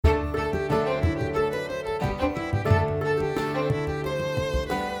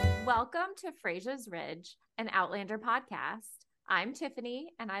Welcome to Frasia's Ridge, an Outlander podcast. I'm Tiffany,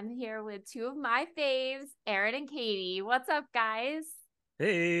 and I'm here with two of my faves, Aaron and Katie. What's up, guys?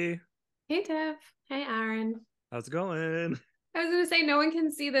 Hey, Hey, Tiff. Hey, Aaron. how's it going? I was going to say, no one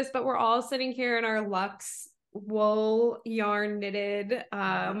can see this, but we're all sitting here in our Lux wool yarn knitted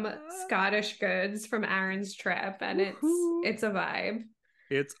Scottish goods from Aaron's trip, and Woohoo. it's a vibe.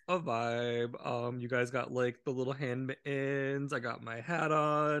 It's a vibe. You guys got like the little hand mittens. I got my hat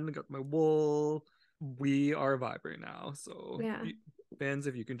on, got my wool. We are a vibe right now. So Yeah. fans,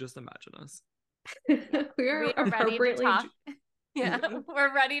 if you can just imagine us. We are appropriately ready to talk. Yeah,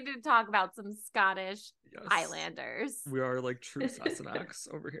 we're ready to talk about some Scottish Highlanders. We are like true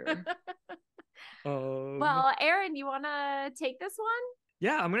Sassenachs over here. Well, Aaron, you want to take this one?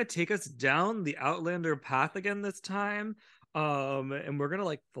 Yeah, I'm gonna take us down the Outlander path again this time. And we're gonna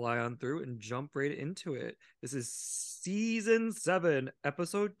like fly on through and jump right into it. This is season 7,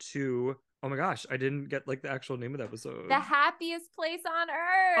 episode 2. Oh my gosh, I didn't get like the actual name of the episode. The Happiest Place on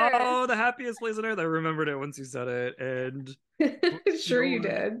Earth. Oh, the Happiest Place on Earth. I remembered it once you said it, and sure you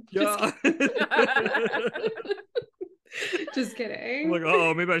did. Yeah. Just kidding. I'm like,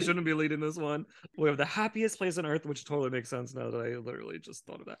 oh, maybe I shouldn't be leading this one. We have the Happiest Place on Earth, which totally makes sense now that I literally just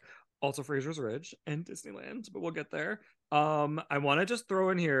thought of that. Also Fraser's Ridge and Disneyland, but we'll get there. I want to just throw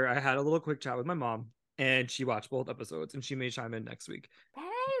in here, I had a little quick chat with my mom, and she watched both episodes, and she may chime in next week. Yes.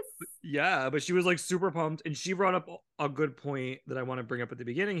 Yeah, but she was like super pumped, and she brought up a good point that I want to bring up at the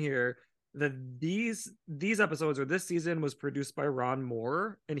beginning here, that these episodes, or this season, was produced by Ron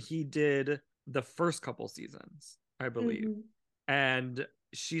Moore, and he did the first couple seasons, I believe. Mm-hmm. And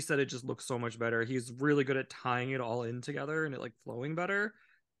she said it just looks so much better. He's really good at tying it all in together and it like flowing better.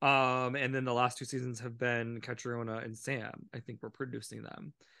 And then the last 2 seasons have been Catriona and Sam. I think we're producing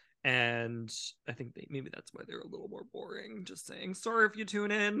them. And I think maybe that's why they're a little more boring. Just saying, sorry if you tune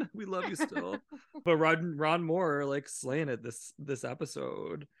in. We love you still. But Ron Moore like slaying it this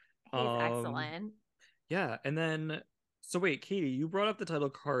episode. He's excellent. Yeah. And then, so wait, Katie, you brought up the title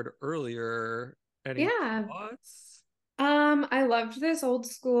card earlier. Any thoughts? I loved this old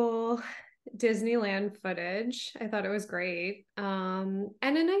school Disneyland footage. I thought it was great. And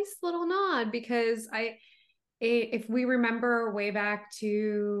a nice little nod because if we remember way back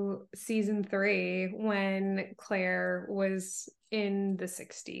to season 3 when Claire was in the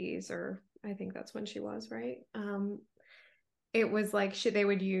 60s, or I think that's when she was, right? It was like they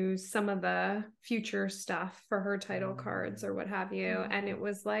would use some of the future stuff for her title cards or what have you. And it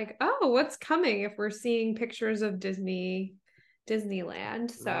was like, oh, what's coming if we're seeing pictures of Disneyland?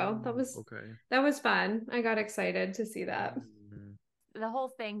 So that was fun. I got excited to see that. The whole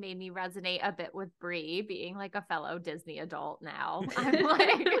thing made me resonate a bit with Brie being like a fellow Disney adult now. I'm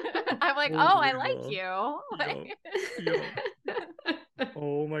like, oh, I like you. Yeah.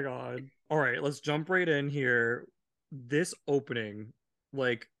 Oh my God. All right, let's jump right in here. This opening,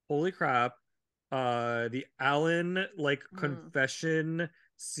 like, holy crap. The Alan like confession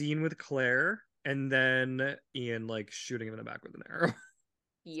scene with Claire, and then Ian like shooting him in the back with an arrow.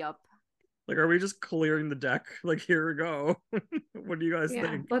 Yep. Like, are we just clearing the deck? Like, here we go. What do you guys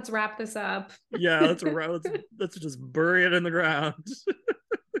think? Let's wrap this up. Yeah, let's just bury it in the ground.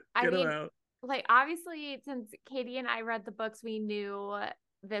 Get it out. Like, obviously, since Katie and I read the books, we knew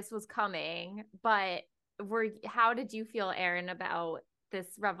this was coming, but how did you feel, Aaron, about this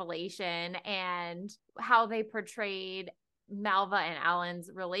revelation and how they portrayed Malva and Alan's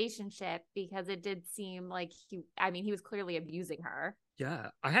relationship? Because it did seem like he was clearly abusing her. Yeah,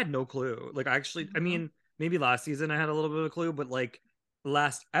 I had no clue. Like, actually, I mean, maybe last season I had a little bit of a clue, but like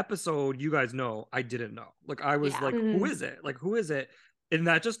last episode, you guys know, I didn't know. Like, I was like, who is it? Like, who is it? And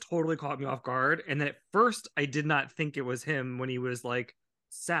that just totally caught me off guard. And then at first, I did not think it was him when he was like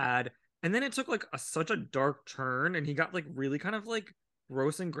sad. And then it took like such a dark turn, and he got like really kind of like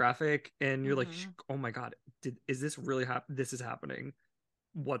gross and graphic, and you're like, oh my God, is this really this is happening?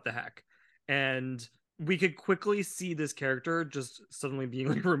 What the heck? And we could quickly see this character just suddenly being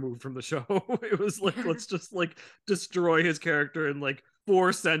like removed from the show. It was like, let's just like destroy his character in like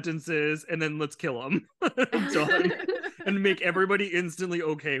 4 sentences, and then let's kill him. Done. And make everybody instantly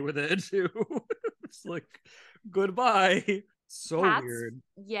okay with it too. It's like, goodbye. So weird.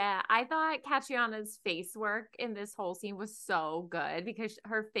 Yeah, I thought Catriana's face work in this whole scene was so good because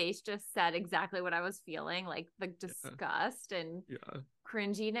her face just said exactly what I was feeling, like the disgust and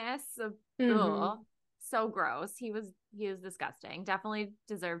cringiness of so gross. He was disgusting. Definitely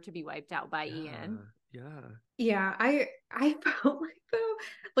deserved to be wiped out by Ian. Yeah, I felt like though,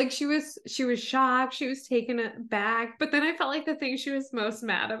 like she was shocked, she was taken aback, but then I felt like the thing she was most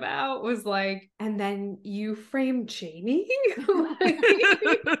mad about was like, and then you framed Jamie. Like,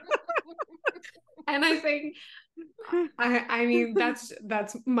 And I think I mean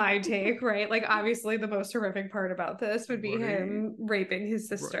that's my take, right? Like obviously the most horrific part about this would be him raping his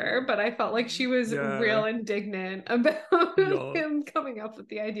sister, but I felt like she was real indignant about him coming up with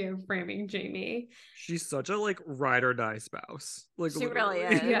the idea of framing Jamie. She's such a like ride or die spouse. Like she literally.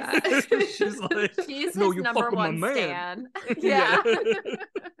 really is. Yeah. She's like, she's no, his you number fuck with my one man. stan. Yeah.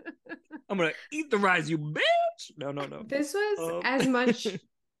 I'm gonna eat the rise, you bitch. No. This was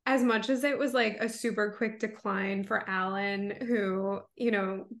as much as it was like a super quick decline for Alan, who, you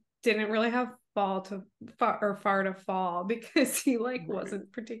know, didn't really have far to fall because he like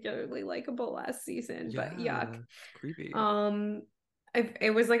wasn't particularly likable last season, but yuck. Creepy.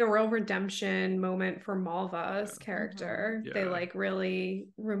 It was like a real redemption moment for Malva's character. They like really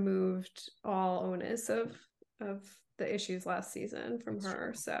removed all onus of the issues last season from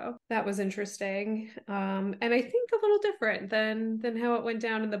her. So that was interesting. And I think a little different than how it went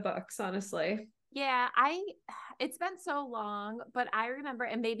down in the books, honestly. Yeah, it's been so long, but I remember,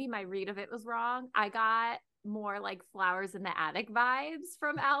 and maybe my read of it was wrong, I got more like Flowers in the Attic vibes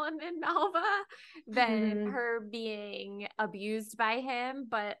from Alan and Malva than her being abused by him.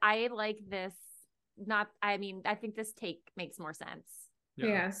 But I like this, I think this take makes more sense.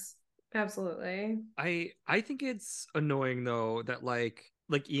 Yes, absolutely. I think it's annoying though that like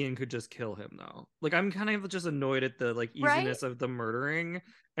Ian could just kill him though. Like I'm kind of just annoyed at the like easiness of the murdering,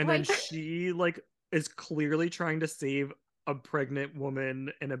 and then she like is clearly trying to save a pregnant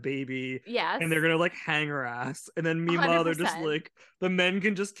woman and a baby. Yes. And they're gonna like hang her ass. And then meanwhile 100%. They're just like, the men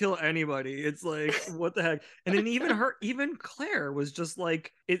can just kill anybody. It's like, what the heck? And then even Claire was just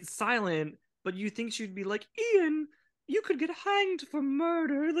like, it's silent, but you think she'd be like, Ian, you could get hanged for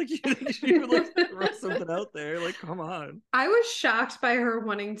murder. Like, you think she would like throw something out there? Like, come on. I was shocked by her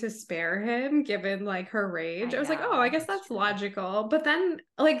wanting to spare him, given like her rage. I was like, oh, I guess that's logical. But then,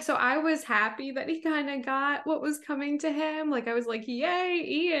 like, so I was happy that he kind of got what was coming to him. Like, I was like, yay,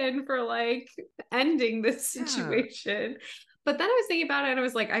 Ian, for like ending this situation. But then I was thinking about it and I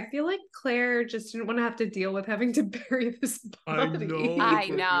was like, I feel like Claire just didn't want to have to deal with having to bury this body. I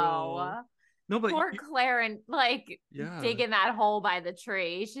know. No, but poor Claire and like digging that hole by the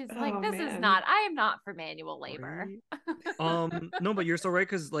tree. She's like, I am not for manual labor. Right? No, but you're so right,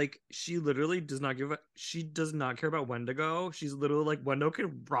 because like she literally does not care about Wendigo. She's literally like, Wendigo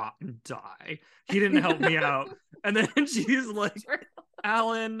can rot and die. He didn't help me out. And then she's like,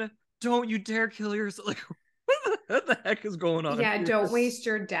 Alan, don't you dare kill yourself. Like, what the heck is going on? Yeah, don't waste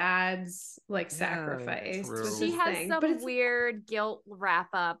your dad's like sacrifice. She has some weird guilt wrap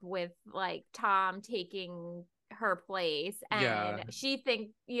up with like Tom taking her place, and she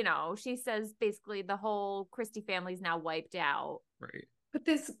thinks, she says basically the whole Christie family's now wiped out. Right. But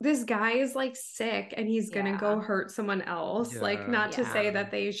this guy is like sick and he's gonna go hurt someone else. Like, not to say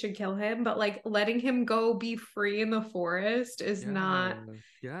that they should kill him, but like letting him go be free in the forest is not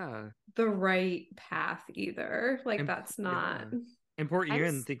the right path either. Like, that's not. And poor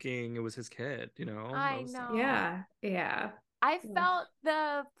Ian thinking it was his kid, I know. Yeah. I felt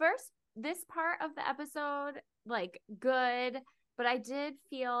this part of the episode like good, but I did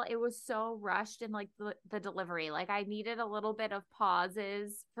feel it was so rushed in like the delivery. Like, I needed a little bit of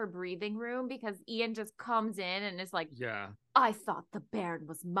pauses for breathing room, because Ian just comes in and is like, I thought the Baron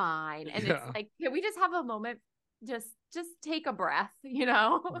was mine. And it's like, can we just have a moment? Just take a breath,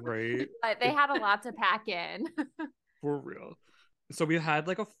 Right. But they had a lot to pack in. For real. So we had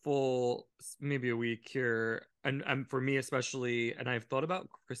like a full, maybe a week here, and for me especially, and I've thought about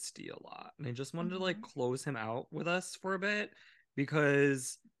Christie a lot, and I just wanted to like close him out with us for a bit,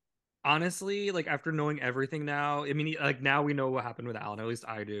 because honestly, like after knowing everything now, I mean, like now we know what happened with Alan, at least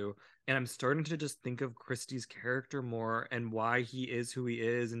I do, and I'm starting to just think of Christie's character more and why he is who he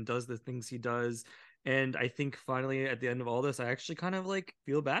is and does the things he does. And I think finally at the end of all this, I actually kind of like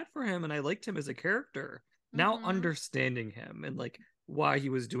feel bad for him, and I liked him as a character. Now understanding him and like why he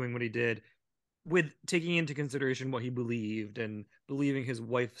was doing what he did, with taking into consideration what he believed and believing his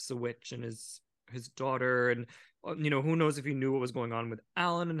wife's a witch and his daughter, and who knows if he knew what was going on with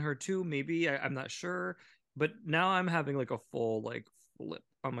Alan and her too. Maybe I'm not sure, but now I'm having like a full like flip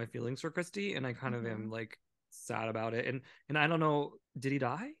on my feelings for Christie, and I kind of am like sad about it. And I don't know, did he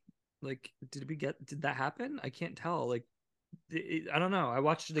die? Like, did that happen? I can't tell. Like, I don't know. I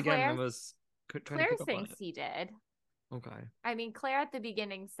watched it again and I was Claire thinks he did. Okay. I mean, Claire at the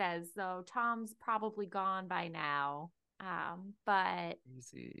beginning says, though, Tom's probably gone by now. But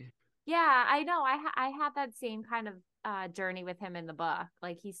easy. Yeah, I know. I had that same kind of journey with him in the book.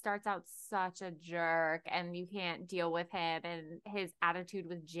 Like, he starts out such a jerk, and you can't deal with him and his attitude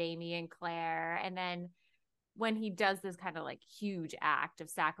with Jamie and Claire, and then when he does this kind of like huge act of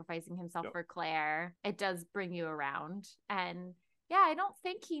sacrificing himself for Claire, it does bring you around. And yeah, I don't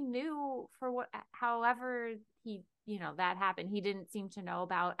think he knew however he, that happened. He didn't seem to know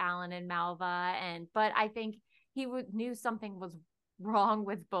about Alan and Malva. But I think he knew something was wrong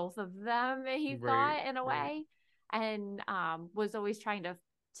with both of them, he thought, in a way. And was always trying to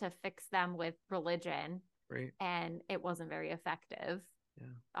fix them with religion. Right. And it wasn't very effective,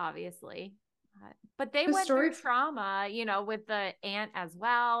 obviously. But they The went story through trauma, with the aunt as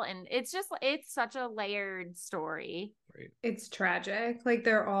well. And it's such a layered story. Right. It's tragic. Like,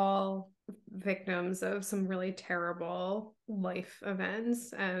 they're all victims of some really terrible life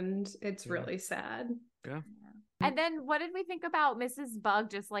events, and it's really sad. Yeah. And then what did we think about Mrs. Bug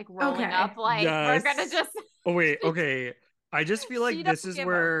just like rolling up like we're gonna just Oh wait, okay. I just feel like this is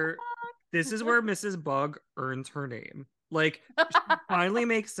where Mrs. Bug earns her name. Like, she finally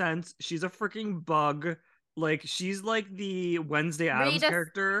makes sense. She's a freaking bug. Like, she's like the Wednesday Addams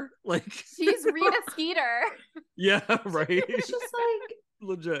character. Like, she's Rita Skeeter. Yeah, right. It's just like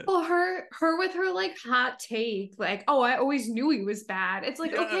legit. Well, her with her like hot take, like, oh, I always knew he was bad. It's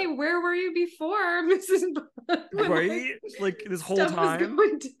like, okay, where were you before, Mrs. Bug? Right? Like this whole time.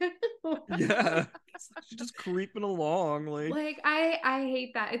 Yeah. She's just creeping along. Like I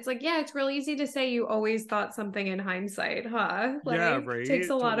hate that. It's like, yeah, it's real easy to say you always thought something in hindsight, huh? Like, yeah, right. It takes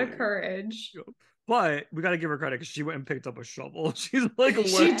a lot of courage. Yep. But we got to give her credit because she went and picked up a shovel. She's like,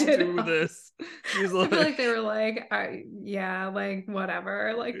 let's do this. She's like, I feel like they were like, yeah, like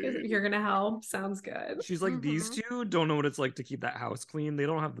whatever. Like, you're gonna help. Sounds good. She's like, these two don't know what it's like to keep that house clean. They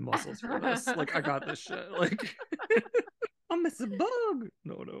don't have the muscles for this. Like, I got this shit. Like, I'm Mrs. Bug.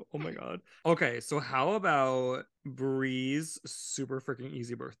 No. Oh my god. Okay, so how about Bree's super freaking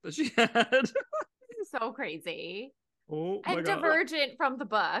easy birth that she had? So crazy. Oh my and god. Divergent from the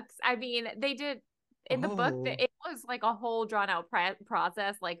books. I mean, they did in the book, it was like a whole drawn out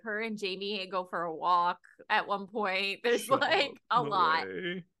process. Like, her and Jamie go for a walk at one point. There's like a lot.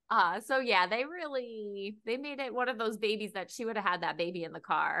 Way. So yeah, they made it one of those babies that she would have had that baby in the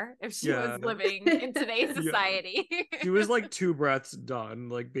car if she was living in today's society. She was like 2 breaths done,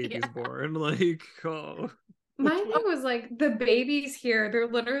 like baby's born. Like, oh. My thing was like, the baby's here. They're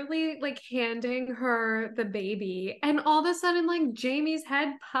literally like handing her the baby, and all of a sudden, like, Jamie's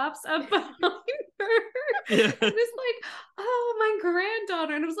head pops up behind her. Yeah. And it's like, oh, my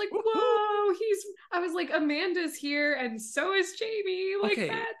granddaughter. And I was like, whoa, I was like, Amanda's here, and so is Jamie. Like,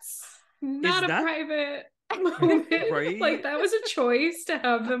 that's not a private moment. Right? Like, that was a choice to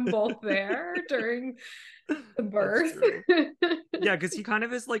have them both there during the birth. Yeah, because he kind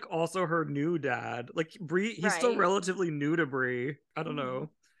of is like also her new dad. Like, Bree, he's still relatively new to Bree. I don't know.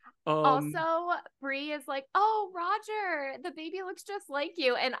 Also, Bree is like, oh, Roger, the baby looks just like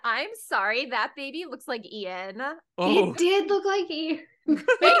you. And I'm sorry, that baby looks like Ian. It did look like Ian.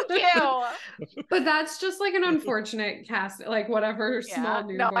 Thank you. But that's just like an unfortunate cast, like whatever small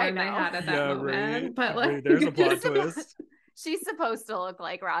newborn they had at that moment. Right. But like, there's a plot twist. She's supposed to look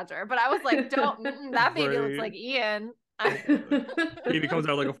like Roger, but I was like, don't, that baby looks like Ian. Baby comes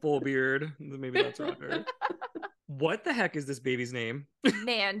out like a full beard. Maybe that's Roger. What the heck is this baby's name?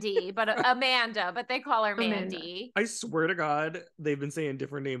 Mandy, but Amanda, but they call her Mandy. I swear to God, they've been saying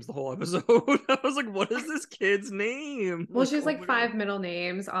different names the whole episode. I was like, what is this kid's name? Well, she's like 5 middle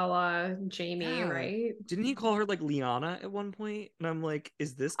names a la Jamie, right? Didn't he call her like Liana at one point? And I'm like,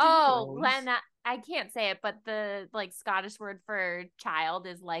 is this Lena? I can't say it, but the like Scottish word for child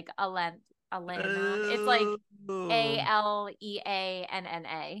is like Elena. It's like Aleanna.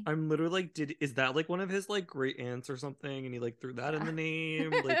 I'm literally like, is that like one of his like great aunts or something? And he like threw that in the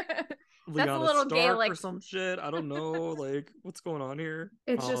name, like Liana a little Stark Gaelic or some shit. I don't know, like what's going on here.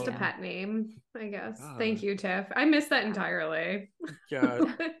 It's just a pet name, I guess. Thank you, Tiff. I missed that entirely.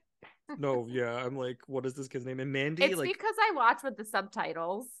 Yeah. No, yeah. I'm like, what is this kid's name? And Mandy, it's like, because I watch with the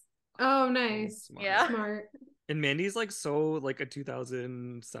subtitles. Oh, nice. Smart. And Mandy's like so like a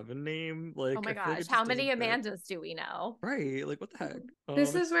 2007 name. Like, oh my gosh, how many Amandas do we know? Right, like what the heck?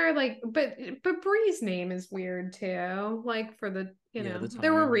 This is where like, but Bree's name is weird too. Like for the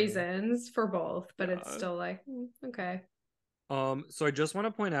there were reasons for both, but it's still like okay. So I just want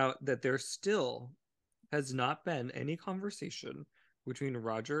to point out that there still has not been any conversation between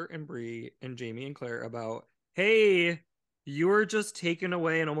Roger and Bree and Jamie and Claire about, hey, you were just taken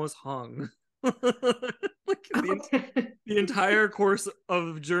away and almost hung. Like the entire course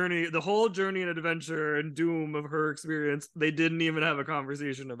of journey, the whole journey and adventure and doom of her experience, they didn't even have a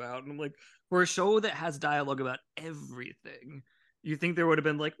conversation about. And I'm like, for a show that has dialogue about everything, you think there would have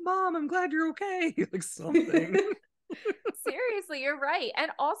been like, Mom, I'm glad you're okay. Like something. Seriously, you're right.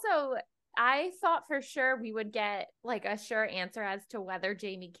 And also, I thought for sure we would get like a sure answer as to whether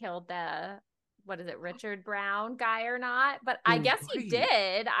Jamie killed the, what is it, Richard Brown guy or not. But I You're guess he right.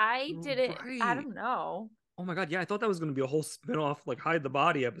 did. I You're didn't, I right. don't know. Oh my God. Yeah, I thought that was going to be a whole spin-off, like hide the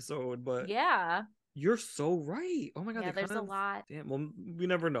body episode, but Yeah. you're so right. Oh my God. Yeah, They there's kind a of, lot. damn, well, we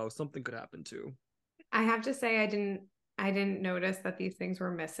never know. Something could happen too. I have to say I didn't notice that these things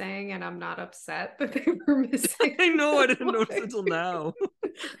were missing, and I'm not upset that they were missing. I know. I didn't notice until now.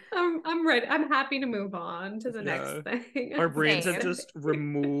 I'm ready. I'm happy to move on to the next Yeah. thing. Our brains have Same. just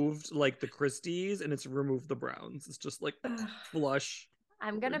removed like the Christies and it's removed the Browns. It's just like flush.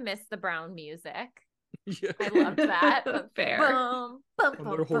 I'm gonna miss the Brown music. Yeah. I loved that. Fair. Bum, bum, On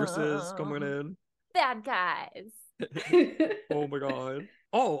bum, their horses bum. coming in. Bad guys. Oh my God.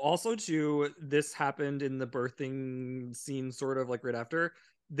 Oh, also too, this happened in the birthing scene, sort of like right after.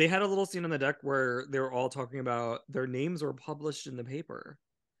 They had a little scene on the deck where they were all talking about their names were published in the paper,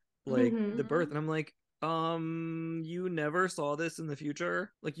 like the birth. And I'm like, you never saw this in the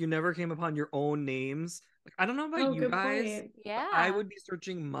future? Like you never came upon your own names? Like, I don't know about Oh, you good guys, point. Yeah. but I would be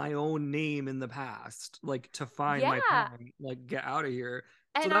searching my own name in the past, like to find my Yeah. parent, like get out of here.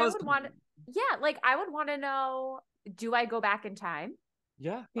 So And that I was would cool. want, yeah, like I would want to know, do I go back in time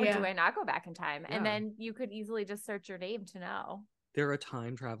Yeah. or Yeah. do I not go back in time? And Yeah. then you could easily just search your name to know. They're a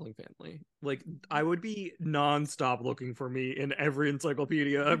time traveling family. Like I would be nonstop looking for me in every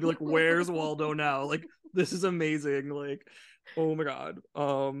encyclopedia. I'd be like, "Where's Waldo now?" Like this is amazing. Like, oh my God.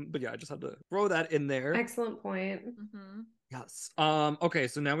 But yeah, I just had to throw that in there. Excellent point. Mm-hmm. Yes. Okay,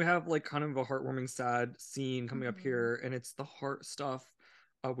 so now we have like kind of a heartwarming, sad scene coming up here, and it's the heart stuff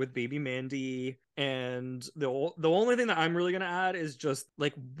with baby Mandy. And the only thing that I'm really gonna add is just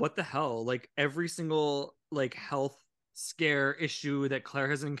like, what the hell? Like every single like health scare issue that Claire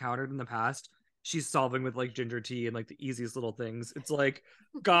has encountered in the past, she's solving with like ginger tea and like the easiest little things. It's like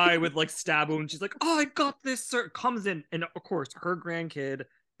guy with like stab wound. She's like, "Oh, I got this." Sir comes in, and of course, her grandkid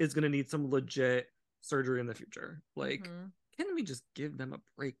is gonna need some legit surgery in the future. Like, can we just give them a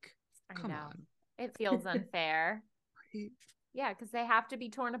break? Come on. It feels unfair. Right? Yeah, because they have to be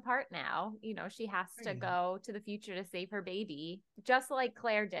torn apart now. You know, she has to go to the future to save her baby, just like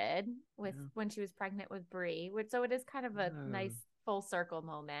Claire did with when she was pregnant with Brie. So it is kind of a nice full circle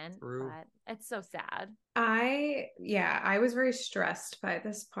moment. True. But it's so sad. I was very stressed by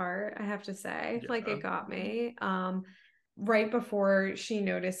this part, I have to say. Like it got me. Right before she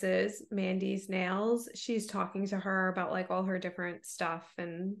notices Mandy's nails, she's talking to her about like all her different stuff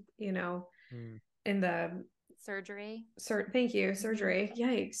and, you know, in the surgery. Thank you. Surgery.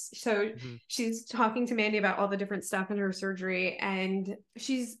 Yikes. So she's talking to Mandy about all the different stuff in her surgery, and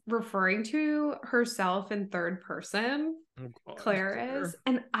she's referring to herself in third person. Oh God, Claire is.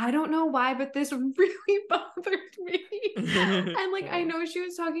 And I don't know why, but this really bothered me. And like, I know she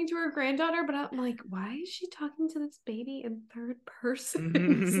was talking to her granddaughter, but I'm like, why is she talking to this baby in third person?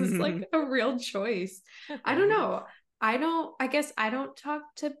 This is like a real choice. I don't know. I guess I don't talk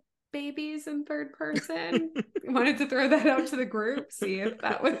to babies in third person. Wanted to throw that out to the group, see if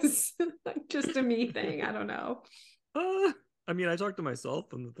that was like just a me thing. I don't know. I mean, I talk to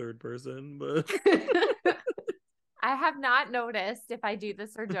myself in the third person, but I have not noticed if I do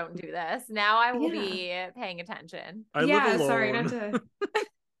this or don't do this. Now I will be paying attention. I live alone. Sorry, not to.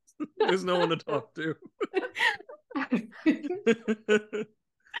 There's no one to talk to.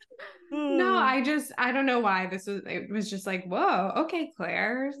 No, I don't know why it was just like, whoa, okay,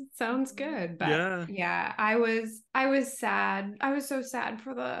 Claire, sounds good. But yeah, I was sad. I was so sad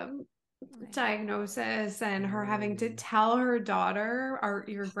for the diagnosis and her having to tell her daughter,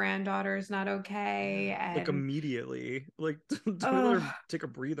 your granddaughter is not okay. And like immediately, like to let her take a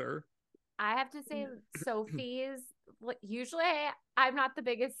breather. I have to say, Sophie's usually I'm not the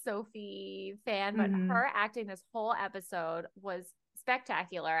biggest Sophie fan, but her acting this whole episode was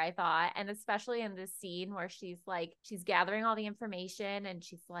spectacular, I thought. And especially in this scene where she's gathering all the information and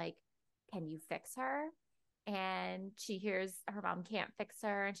she's like, can you fix her? And she hears her mom can't fix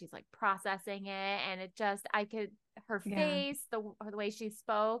her and she's like processing it. And it just, her face, the way she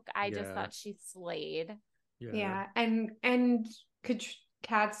spoke, I just thought she slayed. Yeah. And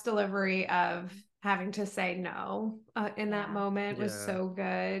Kat's delivery of having to say no in that moment was so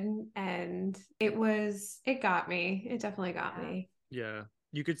good. And it got me. It definitely got me. Yeah.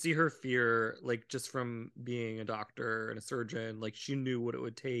 You could see her fear, like just from being a doctor and a surgeon, like she knew what it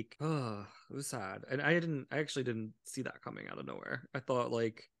would take. Oh, it was sad. And I actually didn't see that coming out of nowhere. I thought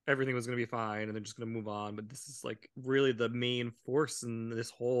like everything was going to be fine and they're just going to move on. But this is like really the main force in this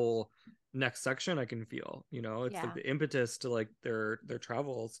whole next section. I can feel, you know, it's like the impetus to like their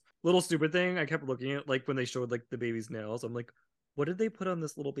travels. Little stupid thing. I kept looking at like when they showed like the baby's nails. I'm like, what did they put on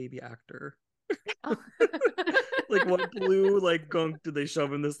this little baby actor? Like what blue like gunk did they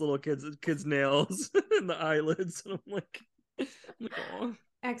shove in this little kid's nails and the eyelids? And I'm like oh.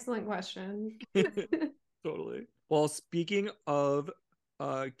 Excellent question. Totally. Well, speaking of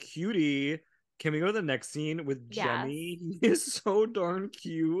cutie, can we go to the next scene with Jemmy? He is so darn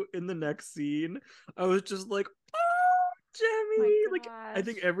cute in the next scene. I was just like, oh, Jemmy. Like I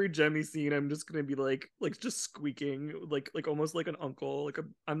think every Jemmy scene I'm just gonna be like just squeaking, like almost like an uncle.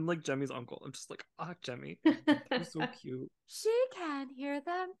 I'm like Jemmy's uncle. I'm just like, Jemmy. He's so cute. She can hear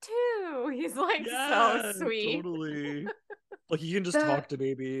them too. He's like so sweet. Totally. Like you can just talk to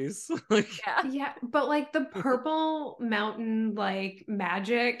babies. Like yeah, but like the purple mountain like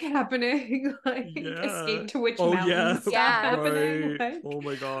magic happening, like escape to which mountain stuff happening. Like, oh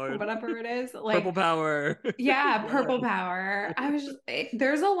my god. Whatever it is. Like purple power. Yeah, purple power. I was just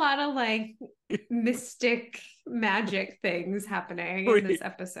there's a lot of like mystic magic things happening in this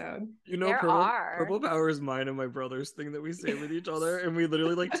episode. You know, purple power is mine and my brother's thing that we say with each other, and we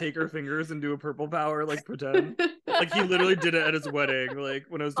literally like take our fingers and do a purple power, like pretend. Like he literally did it at his wedding, like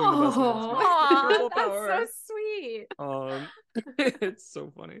when I was doing the best purple power. That's so sweet. It's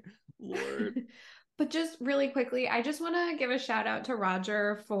so funny. Lord. But just really quickly, I just want to give a shout out to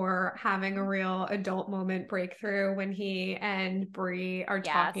Roger for having a real adult moment breakthrough when he and Bree are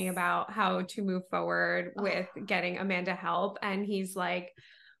talking about how to move forward with getting Amanda help. And he's like,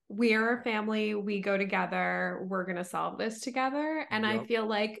 we're a family, we go together, we're going to solve this together. And I feel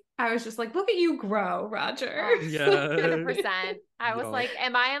like I was just like, look at you grow, Roger. 100%. I was like,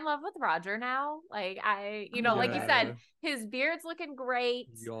 am I in love with Roger now? Like like you said, his beard's looking great.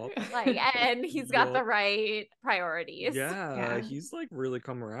 Like, and he's got the right priorities. He's like really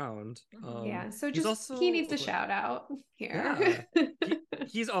come around. So just he needs a shout out here.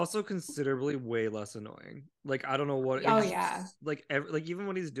 He's also considerably way less annoying. Like I don't know what like even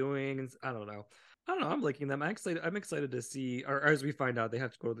what he's doing, and I don't know. I'm liking them. I'm excited to see, or as we find out, they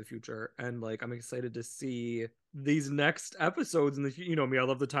have to go to the future, and like I'm excited to see these next episodes. And you know me, I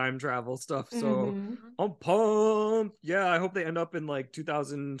love the time travel stuff, so I'm pumped. Yeah, I hope they end up in like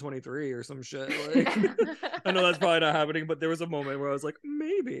 2023 or some shit. Like I know that's probably not happening, but there was a moment where I was like,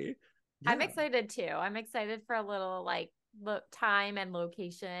 maybe. Yeah. I'm excited too. I'm excited for a little like time and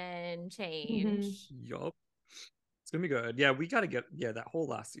location change. Yup, it's gonna be good. Yeah, we gotta get that whole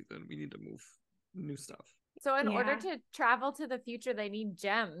last season. We need to move new stuff. So in order to travel to the future, they need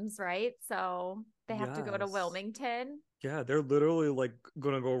gems, right? So they have to go to Wilmington. Yeah, they're literally like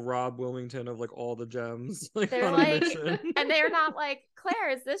gonna go rob Wilmington of like all the gems. Like they're on like, a mission. And they're not like,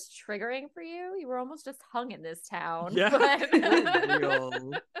 Claire, is this triggering for you? You were almost just hung in this town. Yeah,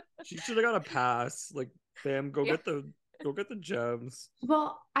 real. She should have got a pass. Like, bam, go get the gems.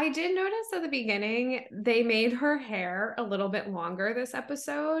 Well, I did notice at the beginning they made her hair a little bit longer this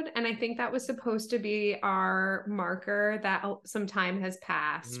episode, and I think that was supposed to be our marker that some time has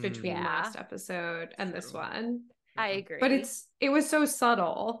passed between last episode and this one. I agree. But it was so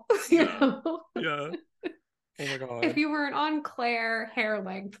subtle. You know? Yeah. Oh my god. If you weren't on Claire hair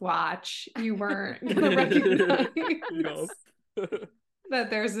length watch, you weren't gonna recognize that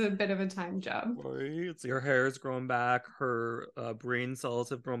there's a bit of a time jump. Right. Her hair is growing back. Her brain cells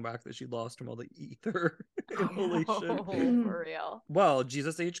have grown back that she lost from all the ether inhalation. For real. Well,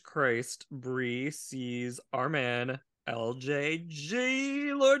 Jesus H. Christ, Bree sees our man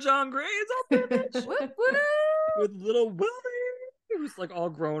LJG, Lord John Gray's up there, bitch. With little Willie, who's like all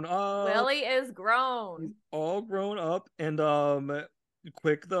grown up. Willie is grown. He's all grown up. And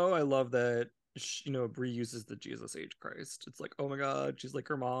quick though, I love that Bree uses the Jesus H. Christ. It's like, oh my god, she's like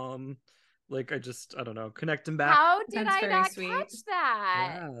her mom. Like I don't know, connect him back. How did I not catch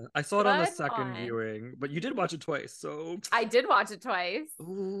that? Yeah, I saw it on the second viewing, but you did watch it twice, so I did watch it twice.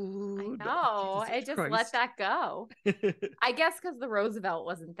 Ooh, I know. I just let that go. I guess because the Roosevelt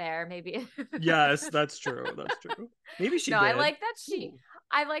wasn't there, maybe. Yes, that's true. That's true. Maybe she. No, did. I like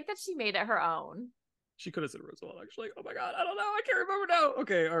that she made it her own. She could have said Roosevelt. Actually, oh my god, I don't know. I can't remember now.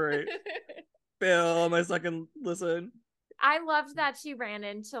 Okay, all right. Bill, my second listen. I loved that she ran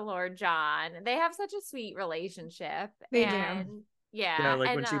into Lord John. They have such a sweet relationship. They do. Yeah,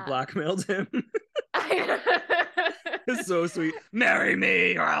 like when she blackmailed him. It's so sweet. Marry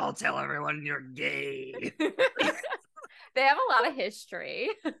me or I'll tell everyone you're gay. They have a lot of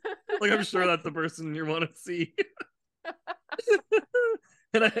history. Like I'm sure that's the person you want to see.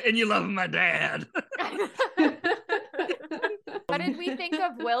 And you love my dad. What did we think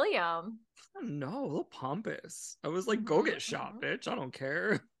of William? I don't know, a little pompous. I was like, go get shot, bitch. I don't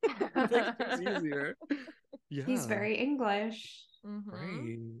care. It's easier. Yeah. He's very English.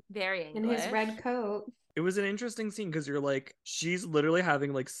 Right. Very English. In his red coat. It was an interesting scene because you're like, she's literally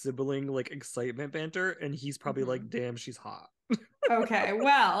having like sibling like excitement banter, and he's probably like, damn, she's hot. Okay,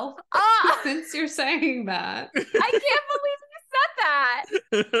 well, since you're saying that, I can't believe you said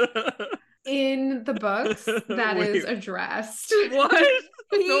that. In the books, that Wait, is addressed. What?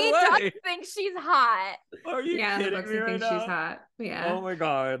 He does think she's hot. Are you in the kidding books, me I right think now? she's hot. Yeah. Oh my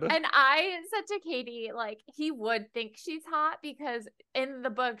god. And I said to Katie, like, he would think she's hot because in the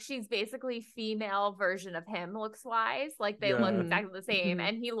book, she's basically female version of him looks wise. Like they look exactly the same,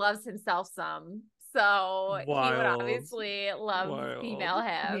 and he loves himself some. So he would obviously love female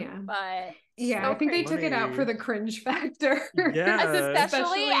him. Yeah. But yeah, so I think crazy. they took it out for the cringe factor. Yeah.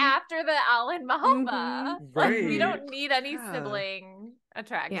 Especially after the Alan Malva. Like, we don't need any Yeah. sibling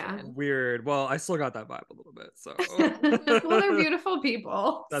attraction. Yeah. Weird. Well, I still got that vibe a little bit. So well, they're beautiful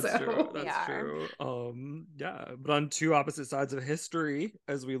people. That's so. true. That's true. Yeah. But on two opposite sides of history,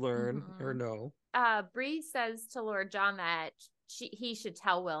 as we learn or know. Bree says to Lord John that he should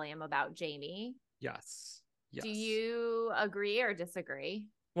tell William about Jamie. Yes. Do you agree or disagree?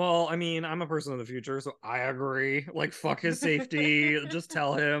 Well, I mean, I'm a person of the future, so I agree. Like, fuck his safety. Just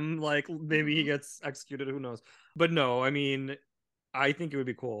tell him. Like, maybe he gets executed. Who knows? But no, I mean, I think it would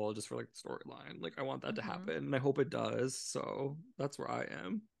be cool just for like the storyline. Like, I want that to happen, and I hope it does. So that's where I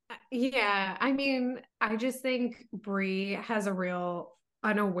am. Yeah, I mean, I just think Bree has a real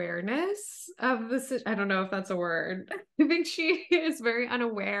unawareness of this. I don't know if that's a word. I think she is very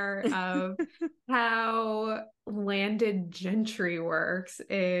unaware of how landed gentry works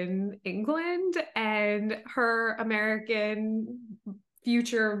in England, and her American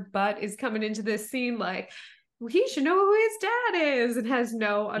future butt is coming into this scene like, he should know who his dad is, and has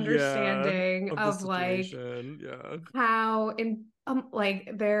no understanding of like how in like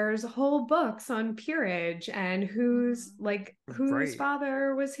there's whole books on peerage and whose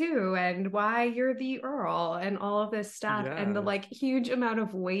father was who and why you're the earl and all of this stuff and the like huge amount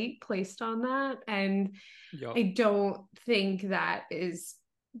of weight placed on that, and I don't think that is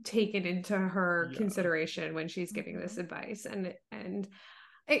taken into her consideration when she's giving this advice, and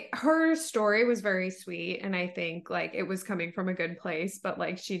her story was very sweet, and I think like it was coming from a good place, but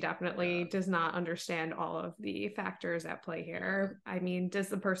like she definitely does not understand all of the factors at play here. I mean, does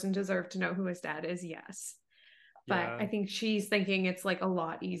the person deserve to know who his dad is? Yes. But I think she's thinking it's like a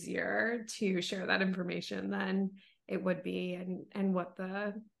lot easier to share that information than it would be, and what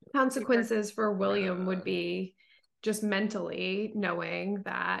the consequences for William would be just mentally knowing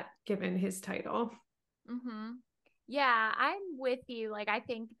that given his title. Yeah, I'm with you. Like, I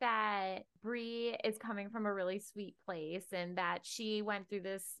think that Bree is coming from a really sweet place, and that she went through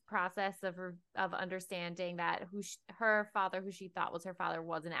this process of understanding that her father, who she thought was her father,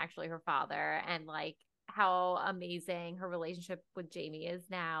 wasn't actually her father, and like how amazing her relationship with Jamie is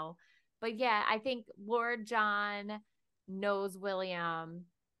now. But yeah, I think Lord John knows William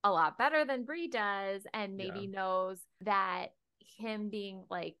a lot better than Bree does, and maybe knows that him being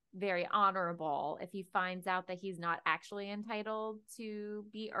like very honorable, if he finds out that he's not actually entitled to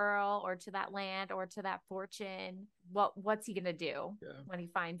be earl or to that land or to that fortune, what's he gonna do when he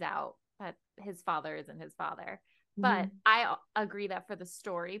finds out that his father isn't his father? But I agree that for the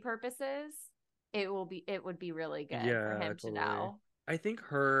story purposes, it would be really good for him to know. I think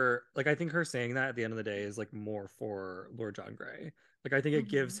her saying that at the end of the day is like more for Lord John Grey. Like, I think it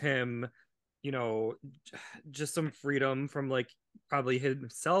gives him, you know, just some freedom from like probably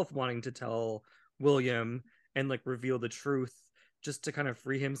himself wanting to tell William and like reveal the truth, just to kind of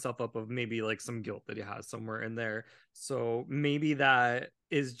free himself up of maybe like some guilt that he has somewhere in there. So maybe that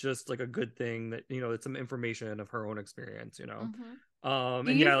is just like a good thing, that, you know, it's some information of her own experience, you know.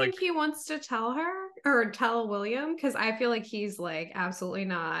 Do you think he wants to tell her or tell William? Because I feel like he's like absolutely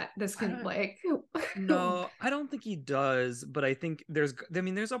not. This can like no, I don't think he does. But I think there's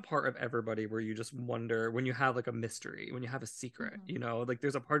a part of everybody where you just wonder, when you have like a mystery, when you have a secret, you know, like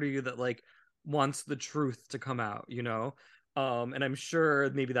there's a part of you that like wants the truth to come out, you know. And I'm sure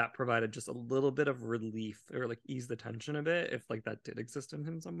maybe that provided just a little bit of relief, or like ease the tension a bit, if like that did exist in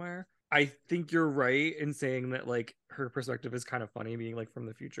him somewhere. I think you're right in saying that like her perspective is kind of funny, being like from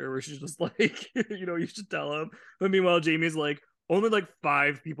the future, where she's just like, you know, you should tell him. But meanwhile, Jamie's like, only like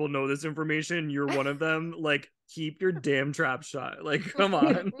 5 people know this information. You're one of them. Like, keep your damn trap shut. Like, come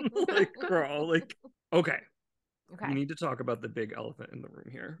on. Like, girl, like, okay. We need to talk about the big elephant in the room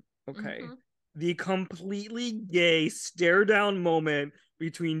here. Okay. The completely gay stare down moment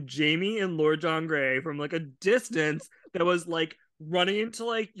between Jamie and Lord John Grey from like a distance, that was like running into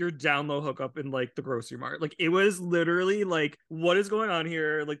like your down low hookup in like the grocery mart. Like, it was literally like, what is going on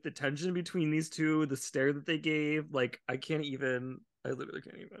here? Like, the tension between these two, the stare that they gave, like I literally can't even.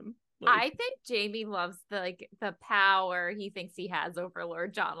 Like, I think Jamie loves the power he thinks he has over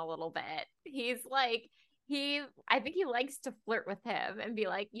Lord John a little bit. He's like, I think he likes to flirt with him and be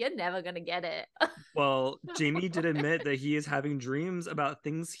like, you're never gonna get it. well, Jamie did admit that he is having dreams about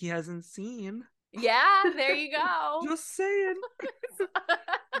things he hasn't seen. Yeah, there you go. Just saying.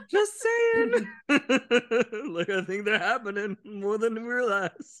 Just saying. Like, I think they're happening more than we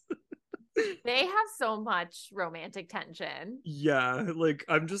realize. They have so much romantic tension. Yeah, like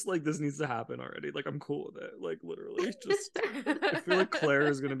I'm just like, this needs to happen already. Like, I'm cool with it. Like, literally, just I feel like Claire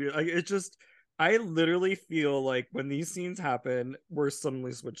is gonna be like, it just, I literally feel like when these scenes happen, we're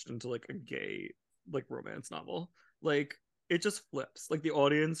suddenly switched into like a gay like romance novel. Like, it just flips. Like, the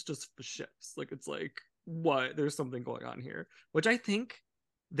audience just shifts. Like, it's like, what? There's something going on here, which I think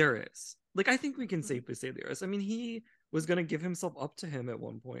there is. Like, I think we can safely say there is. I mean, he was gonna give himself up to him at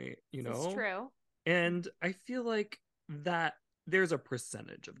one point, you know? It's true. And I feel like that there's a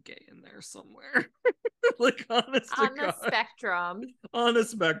percentage of gay in there somewhere. Like, honest on to the God. spectrum. On a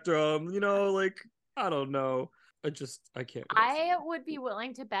spectrum, you know, like, I don't know. I can't. I would be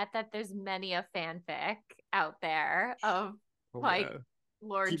willing to bet that there's many a fanfic out there of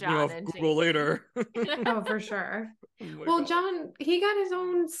Lord Keep John me off and Google Jamie. later. Oh, for sure. Oh well, God. John, he got his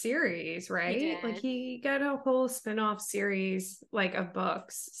own series, right? He did. Like, he got a whole spin-off series like of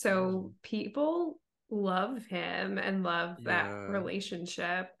books. So people love him and love that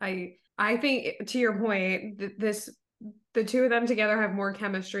relationship. I think, to your point, the two of them together have more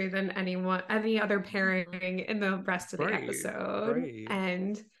chemistry than any other pairing in the rest of the episode. Right.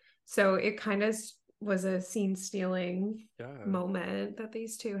 And so it kind of was a scene stealing moment that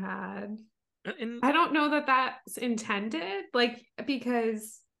these two had. And I don't know that that's intended, like,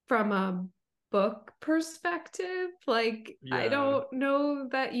 because from a book perspective, like, I don't know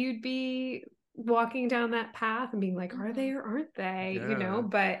that you'd be walking down that path and being like, are they or aren't they? You know,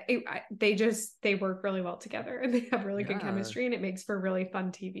 but they work really well together and they have really good chemistry, and it makes for really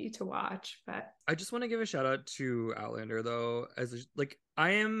fun TV to watch. But I just want to give a shout out to Outlander, though, as like,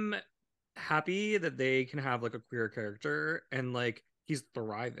 I am happy that they can have like a queer character, and like, he's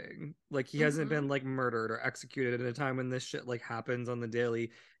thriving. Like, he hasn't been like murdered or executed at a time when this shit like happens on the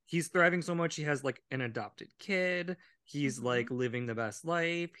daily. He's thriving so much. He has like an adopted kid. He's like living the best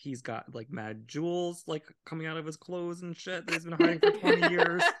life. He's got like mad jewels like coming out of his clothes and shit that he's been hiding for 20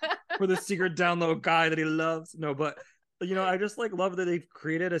 years for the secret down low guy that he loves. No, but you know, I just like love that they've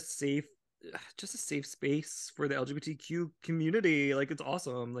created a safe space for the LGBTQ community. Like, it's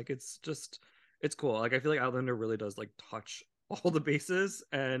awesome. Like, it's cool. Like, I feel like Outlander really does like touch all the bases,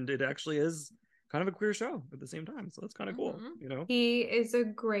 and it actually is kind of a queer show at the same time. So it's kind of cool, you know? He is a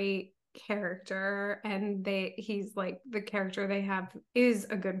great character, and he's like, the character they have is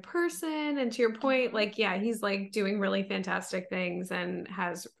a good person, and to your point, like, yeah, he's like doing really fantastic things and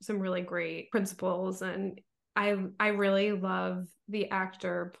has some really great principles, and I really love the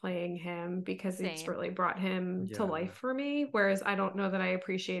actor playing him because it's really brought him to life for me, whereas I don't know that I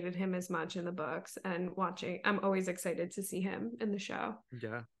appreciated him as much in the books. And I'm always excited to see him in the show.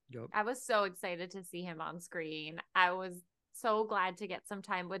 I was so excited to see him on screen. I was so glad to get some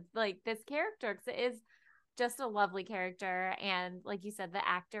time with like this character, because it is just a lovely character, and like you said, the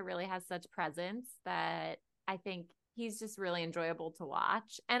actor really has such presence that I think he's just really enjoyable to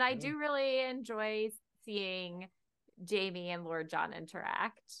watch. And I do really enjoy seeing Jamie and Lord John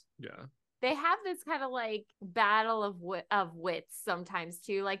interact. They have this kind of like battle of wits sometimes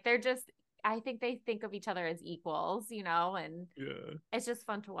too. Like, they're just, I think they think of each other as equals, you know, and it's just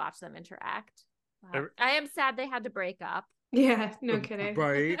fun to watch them interact. I am sad they had to break up. Yeah, no kidding.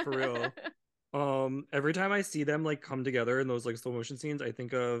 Right, for real. Every time I see them like come together in those like slow motion scenes, I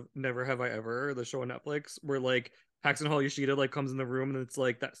think of Never Have I Ever, the show on Netflix, where like Paxton Hall Yoshida like comes in the room, and it's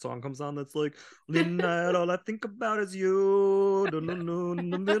like that song comes on that's like, "Lynette, all I think about is you. No, no, no,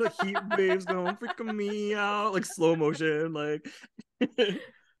 no, little heat waves going freaking me out." Like, slow motion, like.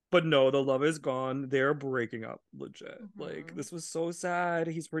 But no, the love is gone. They're breaking up, legit. Like, this was so sad.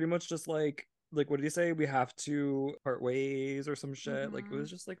 He's pretty much just like, what did he say? We have to part ways or some shit. Like, it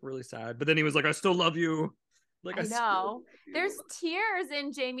was just like really sad. But then he was like, I still love you. Like, I know. There's tears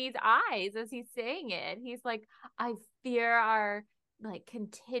in Jamie's eyes as he's saying it. He's like, I fear our like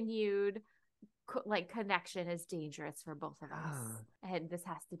continued like connection is dangerous for both of us, and this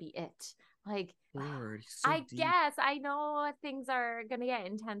has to be it. Like, Lord, so I deep. guess I know things are gonna get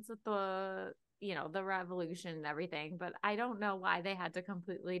intense with the, you know, the revolution and everything, but I don't know why they had to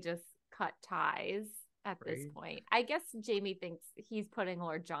completely just cut ties at this point. I guess Jamie thinks he's putting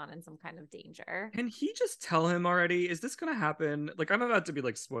Lord John in some kind of danger. Can he just tell him already? Is this gonna happen? Like, I'm about to be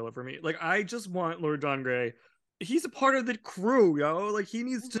like, spoiler for me. Like, I just want Lord John Grey he's a part of the crew, yo. Like, he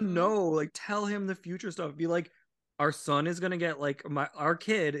needs to know, like, tell him the future stuff. Be like, our son is gonna get, like, our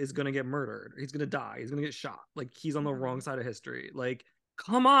kid is gonna get murdered. He's gonna die. He's gonna get shot. Like, he's on the wrong side of history. Like,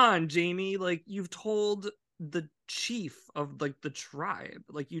 come on, Jamie. Like, you've told the chief of, like, the tribe.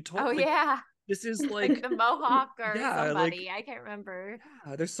 Like, you told. Oh, like, yeah. This is like the Mohawk or somebody. Like, I can't remember.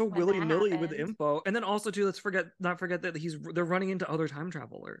 Yeah, they're so willy-nilly with info. And then also too, let's not forget that they're running into other time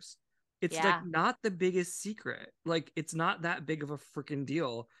travelers. It's like not the biggest secret. Like, it's not that big of a freaking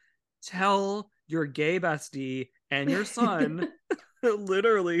deal. Tell your gay bestie and your son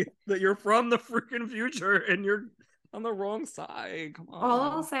literally that you're from the freaking future and you're on the wrong side. Come on. All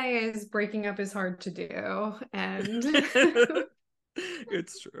I'll say is breaking up is hard to do, and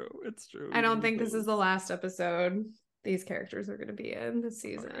it's true. I don't think this is the last episode these characters are going to be in this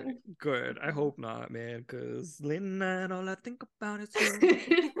season. Right. Good. I hope not, man, because late night all I think about is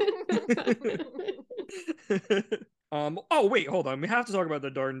you. Oh wait, hold on. We have to talk about the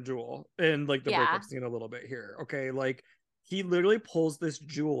Darn Jewel and, like, the breakup scene a little bit here. Okay, like, he literally pulls this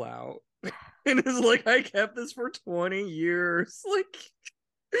jewel out and is like, I kept this for 20 years. Like,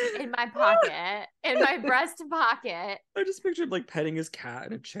 in my pocket, in my breast pocket. I just pictured, like, petting his cat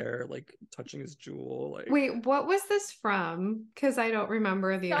in a chair, like, touching his jewel. Like, wait, what was this from? Because I don't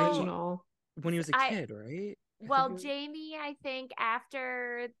remember the original. When he was a kid, right? Well, Jamie, I think at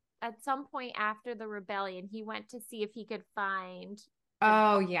some point after the rebellion, he went to see if he could find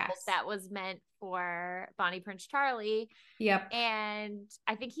that was meant for Bonnie Prince Charlie. Yep. And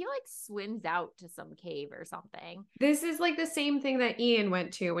I think he, like, swims out to some cave or something. This is like the same thing that Ian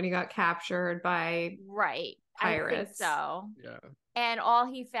went to when he got captured by pirates. I think so. Yeah. And all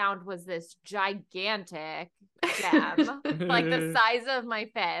he found was this gigantic gem, like the size of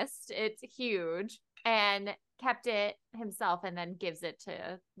my fist. It's huge. And kept it himself and then gives it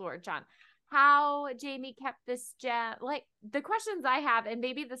to Lord John. How Jamie kept this gem, like, the questions I have, and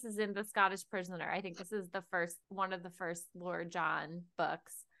maybe this is in The Scottish Prisoner. I think this is one of the first Lord John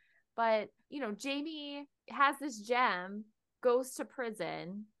books. But, you know, Jamie has this gem, goes to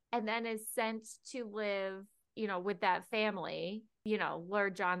prison, and then is sent to live, you know, with that family, you know,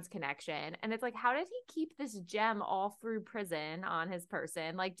 Lord John's connection. And it's like, how did he keep this gem all through prison on his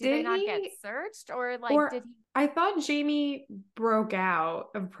person? Like, did they not get searched? Or did he? I thought Jamie broke out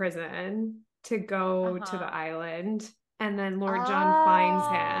of prison to go to the island, and then Lord John finds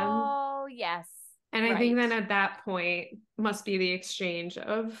him. Oh, yes. And I think then at that point must be the exchange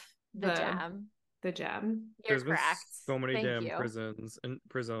of the gem. The gem. You're correct. So many prisons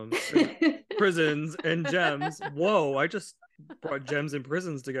and gems. Whoa, I just brought gems and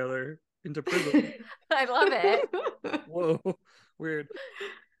prisons together into prison. I love it. Whoa, weird.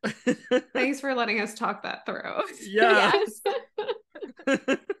 Thanks for letting us talk that through. Yeah. Yes.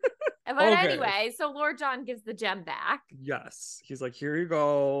 But anyway, so Lord John gives the gem back. Yes. He's like, here you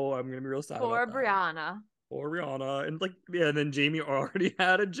go. I'm gonna be real sad for about Brianna. For Brianna. And, like, yeah, and then Jamie already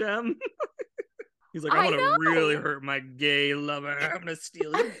had a gem. He's like, I want to really hurt my gay lover. I'm gonna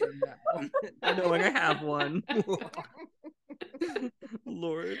steal it now. Knowing I have one.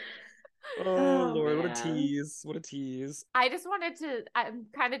 Lord. Oh Lord, man. What a tease. I just wanted to, I'm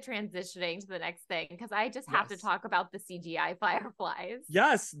kind of transitioning to the next thing because I just have to talk about the CGI fireflies.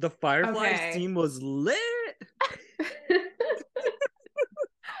 Yes, the firefly scene was lit.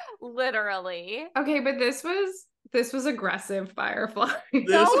 Literally. Okay, but this was aggressive firefly.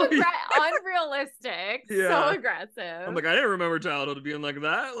 Unrealistic. Yeah. So aggressive. I'm like, I didn't remember childhood being like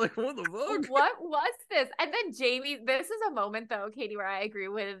that. Like, what the fuck? What was this? And then Jamie, this is a moment though, Katie, where I agree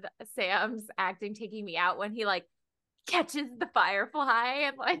with Sam's acting taking me out when he, like, catches the firefly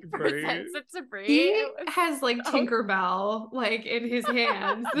and, like, presents it to Bree. He has, like, Tinkerbell, like, in his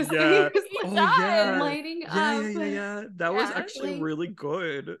hands. This thing is lighting up. Yeah. That was actually really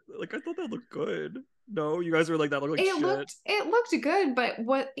good. Like, I thought that looked good. No, you guys were like, that looked like shit. It looked good, but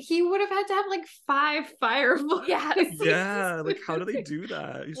what he would have had to have, like, 5 fireflies. Yeah, like, how do they do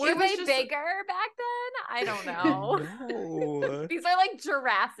that? Were they bigger back then? I don't know. No. These are like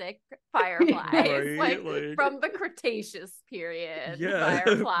Jurassic fireflies, like from the Cretaceous period. Yeah,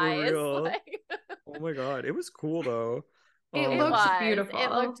 fireflies. For real. Oh my god, it was cool though. It looked beautiful.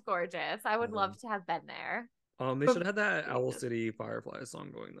 It looked gorgeous. I would love to have been there. They should have that Owl City Firefly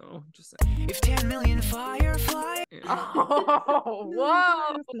song going though. Just saying. If 10 million fireflies. Oh,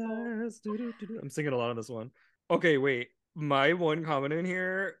 whoa! I'm singing a lot on this one. Okay, wait. My one comment in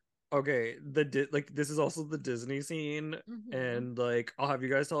here. Okay, this is also the Disney scene, and, like, I'll have you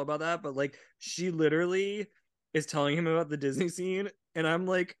guys tell about that. But, like, she literally is telling him about the Disney scene, and I'm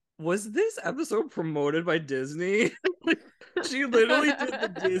like, was this episode promoted by Disney? Like, she literally did the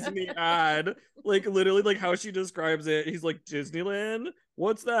Disney ad Like literally, like how she describes it. He's like, Disneyland?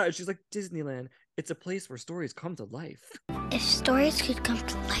 What's that? And she's like, Disneyland. It's a place where stories come to life. If stories could come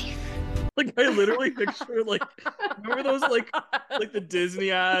to life. Like I literally picture like, remember those like the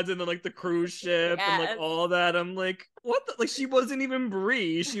Disney ads and then like the cruise ship and like all that. I'm like, what the, like she wasn't even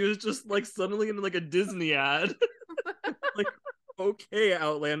Brie. She was just like suddenly in like a Disney ad. Like, okay,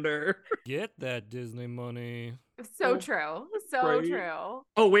 Outlander. Get that Disney money. So true. So right? True.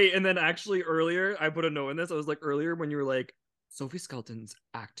 Oh, wait. And then actually earlier, I put a note in this. I was like, earlier when you were like, Sophie Skelton's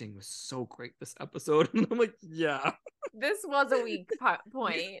acting was so great this episode. And I'm like, yeah. This was a weak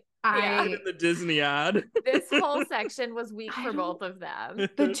point. In the Disney ad. This whole section was weak for both of them.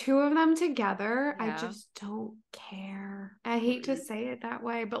 The two of them together, I just don't care. I hate to say it that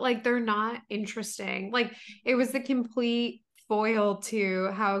way, but like they're not interesting. Like it was the complete foil to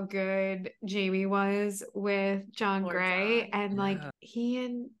how good Jamie was with John Gray, and like he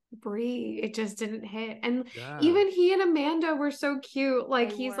and Brie, it just didn't hit. And even he and Amanda were so cute.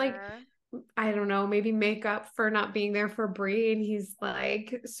 Like he's like, I don't know, maybe make up for not being there for Brie, and he's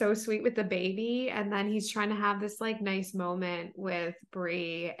like so sweet with the baby, and then he's trying to have this like nice moment with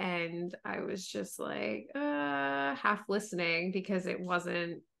Brie, and I was just like half listening because it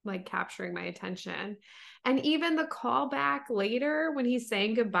wasn't like capturing my attention. And even the callback later when he's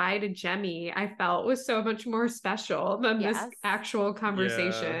saying goodbye to Jemmy, I felt was so much more special than this actual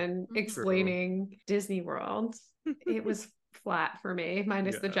conversation explaining Disney World. It was flat for me,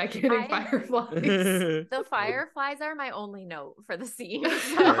 minus the gigantic fireflies. The fireflies are my only note for the scene,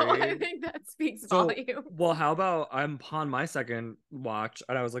 so I think that speaks volume. Well, how about I'm upon my second watch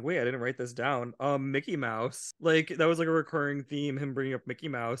and I was like, wait, I didn't write this down. Mickey Mouse, like that was like a recurring theme, him bringing up Mickey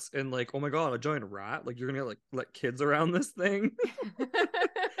Mouse, and like, oh my god, a giant rat, like you're gonna like let kids around this thing.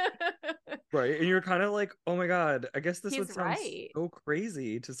 Right, and you're kind of like, oh my god, I guess this would sound so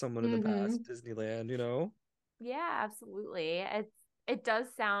crazy to someone in the past Disneyland, you know? Yeah, absolutely. It does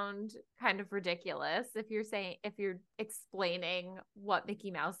sound kind of ridiculous if you're explaining what Mickey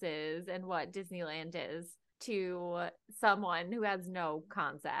Mouse is and what Disneyland is to someone who has no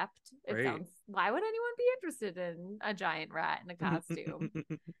concept. It sounds, why would anyone be interested in a giant rat in a costume?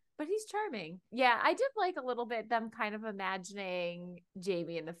 But he's charming. Yeah, I did like a little bit them kind of imagining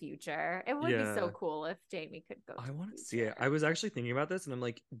Jamie in the future. It would be so cool if Jamie could go. I want to see it. I was actually thinking about this and I'm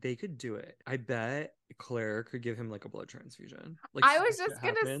like, they could do it. I bet Claire could give him like a blood transfusion. Like, I was just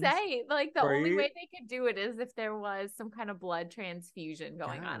gonna say, like the only way they could do it is if there was some kind of blood transfusion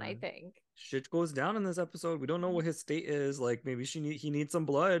going on, I think. Shit goes down in this episode. We don't know what his state is. Like maybe he needs some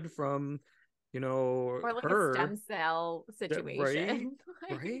blood from, you know, or like a stem cell situation.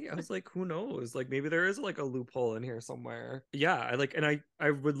 Right? I was like, who knows? Like maybe there is like a loophole in here somewhere. Yeah,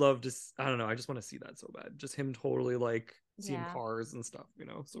 I would love to, I don't know, I just want to see that so bad. Just him totally like seeing cars and stuff, you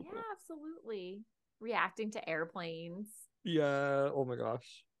know. So cool. Absolutely. Reacting to airplanes. Yeah, oh my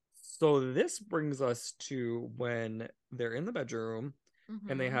gosh. So this brings us to when they're in the bedroom.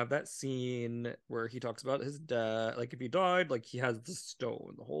 And they have that scene where he talks about his dad, like if he died, like he has the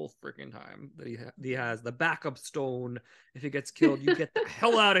stone the whole freaking time that he has the backup stone. If he gets killed, you get the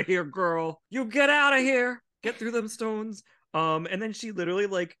hell out of here, girl. You get out of here. Get through them stones. And then she literally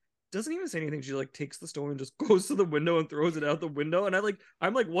like doesn't even say anything. She like takes the stone and just goes to the window and throws it out the window. And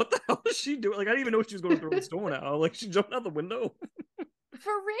I'm like, what the hell is she doing? Like I didn't even know she was going to throw the stone out. Like she jumped out the window.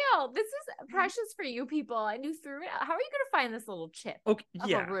 For real, this is precious for you people. And you threw it out. How are you going to find this little chip of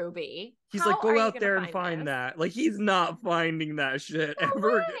a ruby? He's like, go out there and find that. Like, he's not finding that shit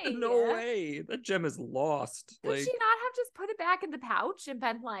ever again. No way. That gem is lost. Could she not have just put it back in the pouch and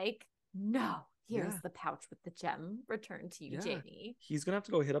been like, no, here's the pouch with the gem. Return to you, Jamie. He's going to have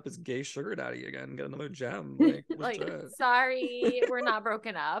to go hit up his gay sugar daddy again and get another gem. Like, sorry, we're not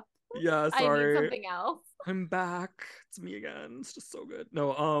broken up. Yeah, sorry. I need something else. I'm back. It's me again. It's just so good.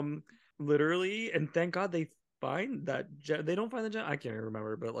 No, literally, and thank God they find that gem. They don't find the gem. I can't even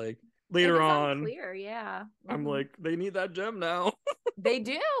remember, but like later on, clear, yeah. I'm like, they need that gem now. They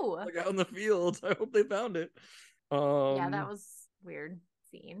do. Like out in the field. I hope they found it. Yeah, that was weird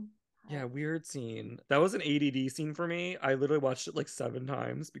scene. Yeah, weird scene. That was an ADD scene for me. I literally watched it like 7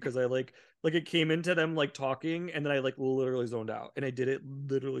 times because I like it came into them like talking and then I like literally zoned out, and I did it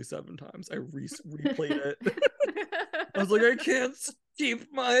literally 7 times. I replayed it. I was like, I can't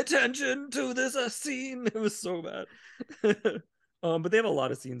keep my attention to this scene. It was so bad. But they have a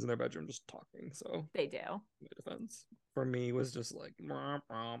lot of scenes in their bedroom just talking, so they do. My defense for me was just like,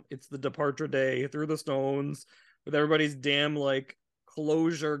 it's the departure day through the stones with everybody's damn like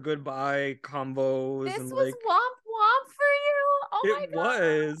closure goodbye combos. This and was like womp womp for you. Oh my god,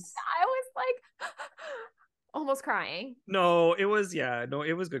 was. I was like, oh almost crying. No, it was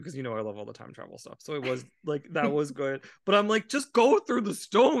it was good because I love all the time travel stuff. So it was like that was good. But I'm like, just go through the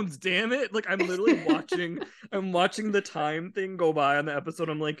stones, damn it. Like I'm literally watching the time thing go by on the episode.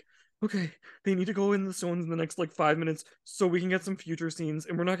 I'm like, okay, they need to go in the stones in the next like 5 minutes so we can get some future scenes,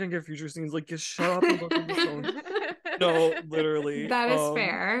 and we're not gonna get future scenes. Like, just shut up and go through the stones. No, literally. That is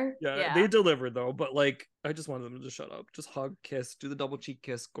fair. Yeah, they delivered though, but like I just wanted them to just shut up. Just hug, kiss, do the double cheek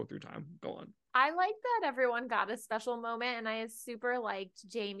kiss, go through time. Go on. I like that everyone got a special moment, and I super liked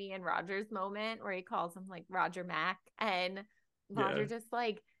Jamie and Roger's moment where he calls him like Roger Mac, and Roger just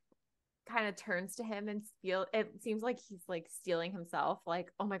like kind of turns to him and it seems like he's like stealing himself,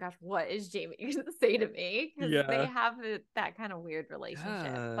 like, oh my gosh, what is Jamie gonna say to me? Because they have that kind of weird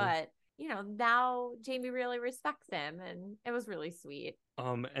relationship. But now Jamie really respects him, and it was really sweet.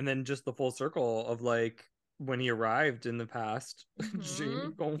 And then just the full circle of like when he arrived in the past,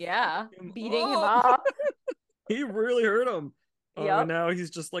 Jamie beating him up. He really hurt him. And now he's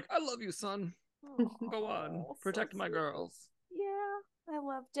just like, I love you, son. Go on, protect my girls. Yeah, I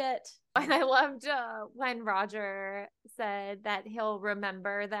loved it. And I loved when Roger said that he'll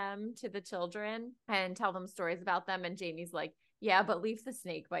remember them to the children and tell them stories about them, and Jamie's like, yeah, but leave the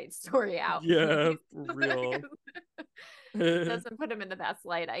snake bite story out. Yeah, for real. Doesn't put him in the best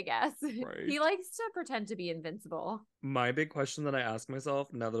light, I guess. Right. He likes to pretend to be invincible. My big question that I ask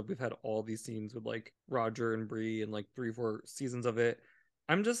myself now that we've had all these scenes with like Roger and Bree and like 3-4 seasons of it,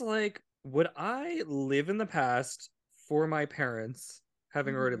 I'm just like, would I live in the past for my parents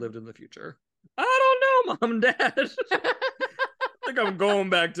having already lived in the future? I don't know, Mom and Dad. Like I'm going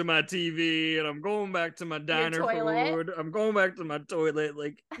back to my TV and I'm going back to my diner food. I'm going back to my toilet.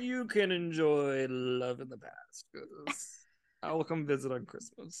 Like, you can enjoy love in the past because I will come visit on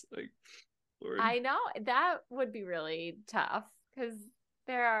Christmas. Like, Lord. I know that would be really tough because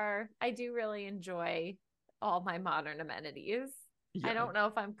I do really enjoy all my modern amenities. I don't know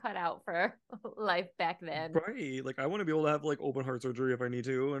if I'm cut out for life back then. Right. Like, I want to be able to have like open heart surgery if I need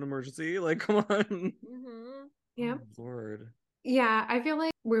to, an emergency. Like, come on. Yeah. Oh, Lord. Yeah, I feel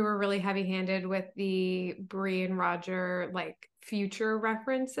like we were really heavy-handed with the Bree and Roger like future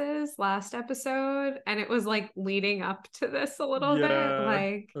references last episode, and it was like leading up to this a little bit.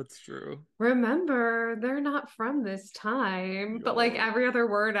 Like, that's true. Remember, they're not from this time, but like every other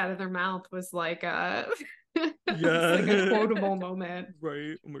word out of their mouth was like a like a quotable moment.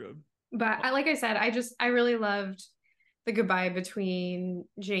 Right. Oh my God. But like I said, I really loved the goodbye between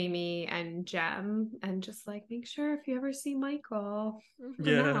Jamie and Jem, and just like, make sure if you ever see Michael in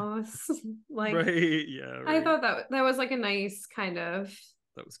the house, like, right, yeah, right. I thought that was like a nice kind of,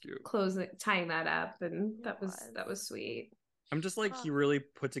 that was cute, tying that up, and that was sweet. I'm just like, he really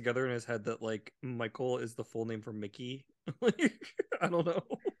put together in his head that like Michael is the full name for Mickey. Like, I don't know.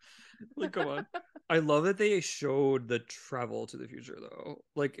 Like, come on. I love that they showed the travel to the future though.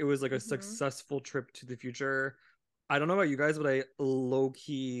 Like, it was like a successful trip to the future. I don't know about you guys, but I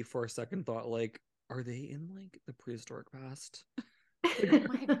low-key for a second thought, like, are they in like the prehistoric past?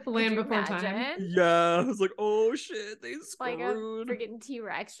 Land before time. Yeah, I was like, oh shit, they screwed. Like a freaking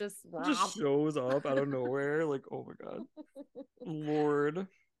T-Rex just shows up out of nowhere. Like, oh my God. Lord.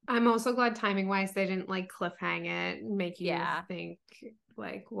 I'm also glad timing wise they didn't like cliffhang it and make you think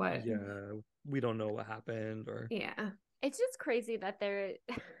like what. Yeah, we don't know what happened or. Yeah. It's just crazy that they're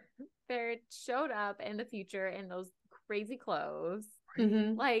showed up in the future in those crazy clothes,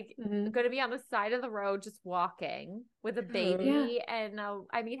 like going to be on the side of the road just walking with a baby. And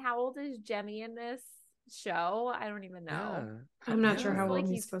I mean, how old is Jemmy in this show? I don't even know. I'm not sure how old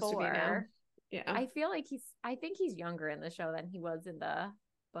he's supposed to be now. Yeah, I feel like I think he's younger in the show than he was in the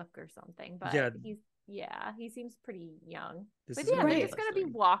book or something, but he seems pretty young. But yeah, they're just gonna be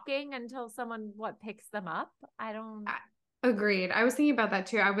walking until someone picks them up. Agreed. I was thinking about that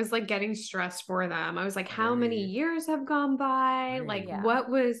too. I was like getting stressed for them. I was like, how many years have gone by? Like, what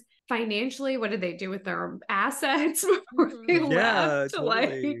was financially, what did they do with their assets before they left?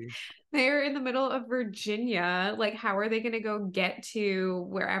 Totally. Like, they're in the middle of Virginia. Like, how are they going to go get to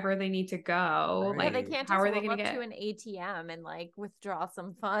wherever they need to go? Like, they can't. How are they going to get to an ATM and like withdraw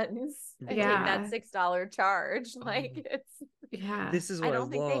some funds and take that $6 charge? Like, it's this is what I don't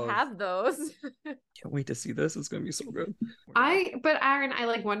think they have those. Can't wait to see this. It's going to be so good. But Aaron, I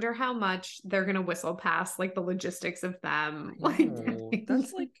like wonder how much they're going to whistle past like the logistics of them. Like,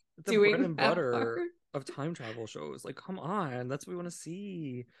 that's like the bread and butter of time travel shows. Like, come on, that's what we want to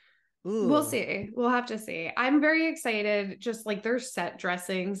see. Ugh. We'll see. We'll have to see. I'm very excited. Just like their set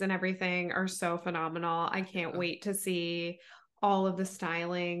dressings and everything are so phenomenal. I can't wait to see all of the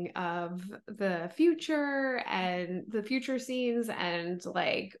styling of the future and the future scenes and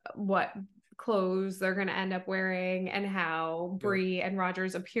like what clothes they're going to end up wearing and how Bree and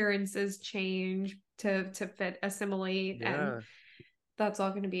Roger's appearances change to assimilate. And that's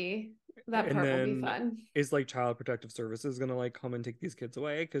all going to be, that part will be fun. Is like Child Protective Services gonna like come and take these kids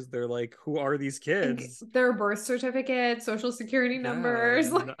away because they're like, who are these kids? Their birth certificates, social security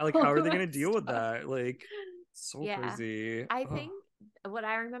numbers, like how are they gonna deal with that? Like, so crazy. I think what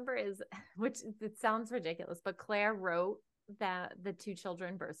I remember is, which it sounds ridiculous, but Claire wrote the two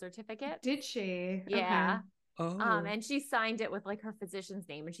children birth certificate. Did she? Yeah. Okay. And she signed it with like her physician's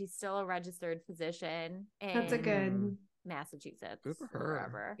name, and she's still a registered physician. That's a good Massachusetts or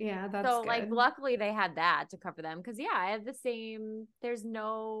wherever. Yeah, that's so good. Like luckily they had that to cover them, because I have the same, there's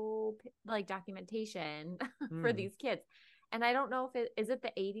no like documentation for these kids, and I don't know if it is it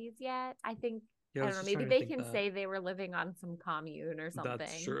the 80s yet. I think I don't know, maybe they can say they were living on some commune or something.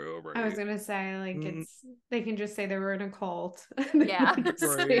 That's true, right? I was gonna say like they can just say they were in a cult. Yeah.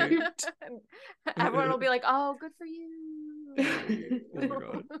 Right. Everyone will be like, oh, good for you. Oh my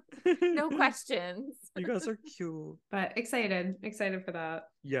god. No questions. You guys are cute. But excited for that.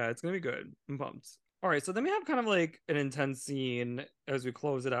 Yeah, it's gonna be good. I'm pumped. All right, so then we have kind of like an intense scene as we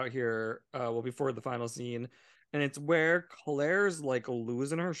close it out here, before the final scene, and it's where Claire's like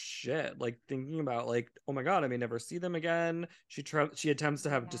losing her shit, like thinking about like, oh my god, I may never see them again. She attempts to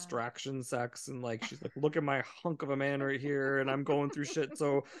have distraction sex, and like she's like, look at my hunk of a man right here, and I'm going through shit,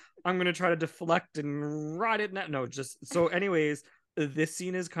 so I'm gonna try to deflect and ride it. No, just so. Anyways, this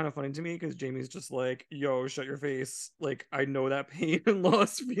scene is kind of funny to me because Jamie's just like, yo, shut your face. Like, I know that pain and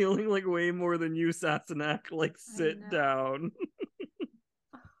loss feeling like way more than you, Sassenach. Like, sit down.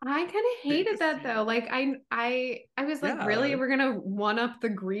 I kind of hated that though. Like I was like, really, we're gonna one up the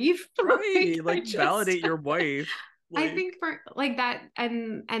grief, right? Like validate your wife. Like, I think for like that,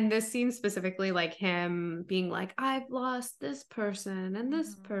 and this scene specifically, like him being like, I've lost this person and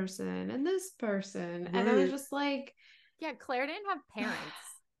this person and this person, and I was just like, yeah, Claire didn't have parents.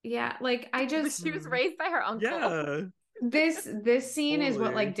 Yeah, like I just she was raised by her uncle. Yeah. This scene is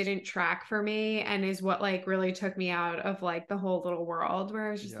what like didn't track for me, and is what like really took me out of like the whole little world, where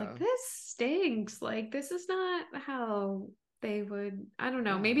I was just like, this stinks. Like this is not how they would. I don't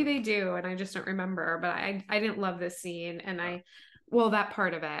know. Maybe they do, and I just don't remember. But I didn't love this scene, and that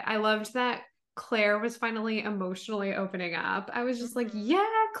part of it. I loved that Claire was finally emotionally opening up. I was just like, yeah,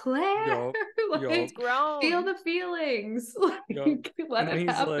 Claire, like, grown. Feel the feelings. Like, let it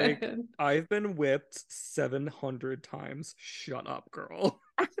happen. Like, I've been whipped 700 times. Shut up, girl.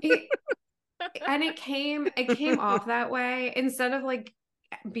 And it came off that way, instead of like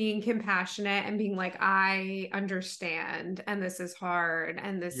being compassionate and being like, I understand, and this is hard,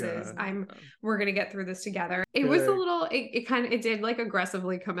 and this is we're gonna get through this together. It was a little it did like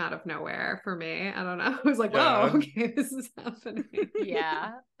aggressively come out of nowhere for me. I don't know. I was like, whoa, okay, this is happening.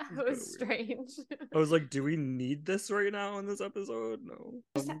 Yeah. It was strange. I was like, do we need this right now in this episode? No.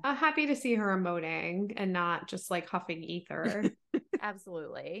 Just happy to see her emoting and not just like huffing ether.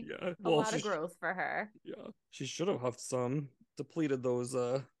 Absolutely. Yeah. A lot of growth for her. Yeah. She should have huffed some. Depleted those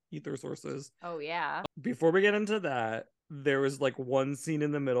ether sources. Oh yeah. Before we get into that, there was like one scene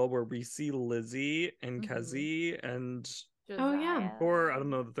in the middle where we see Lizzie and Kezzy and Josiah. Or I don't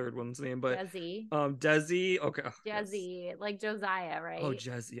know the third one's name, but Desi. Okay. Jesse, like Josiah, right? Oh,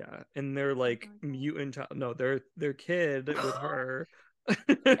 Jesse, yeah. And they're like mutant child. No, their kid with her.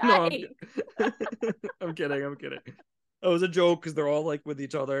 No, I'm kidding. It was a joke because they're all like with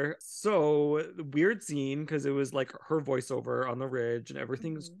each other. So weird scene because it was like her voiceover on the ridge and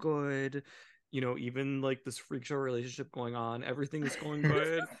everything's good. You know, even like this freak show relationship going on, everything is going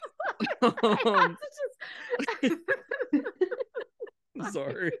good.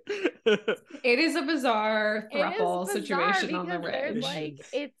 Sorry. It is a bizarre throuple situation on the ridge. Like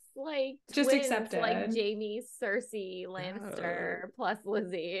it's like just twins, accept it. Like Jamie, Cersei, Lannister plus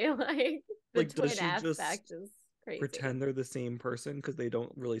Lizzie. Like the like, twin does she aspect is crazy. Pretend they're the same person because they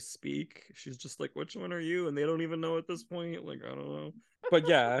don't really speak. She's just like, which one are you? And they don't even know at this point. Like, I don't know. But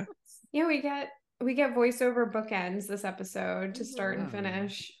yeah. Yeah, we get voiceover bookends this episode to start and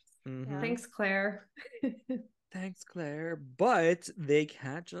finish. Thanks, Claire. Thanks, Claire. But they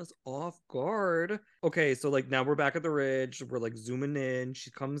catch us off guard. Okay, so like now we're back at the ridge. We're like zooming in.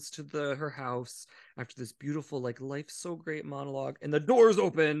 She comes to her house after this beautiful like life's so great monologue, and the doors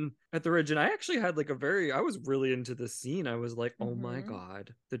open at the ridge. And I actually had like I was really into this scene. I was like, oh my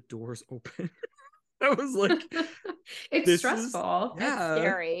god, the doors open. I was like, it's stressful. It's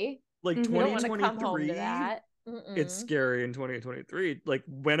scary. Like 2023. You don't want to come home to that. it's scary in 2023. Like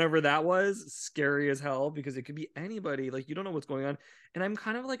whenever that was, scary as hell because it could be anybody. Like you don't know what's going on. And I'm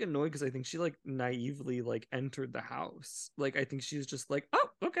kind of like annoyed because I think she like naively like entered the house. Like I think she's just like, oh,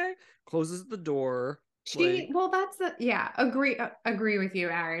 okay, closes the door. Agree with you,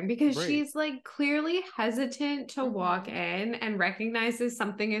 Aaron, because Right. she's like clearly hesitant to walk in and recognizes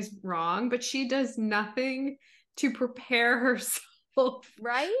something is wrong, but she does nothing to prepare herself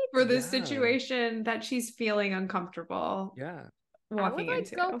for this situation that she's feeling uncomfortable. Yeah. I would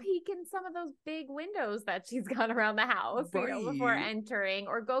Into. go peek in some of those big windows that she's got around the house, you know, before entering,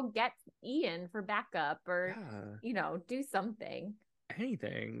 or go get Ian for backup, or you know, do something.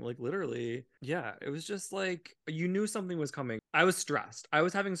 Anything, like literally. Yeah, it was just like you knew something was coming. I was stressed. I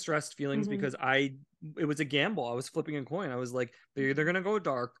was having stressed feelings because it was a gamble. I was flipping a coin. I was like, they're either gonna go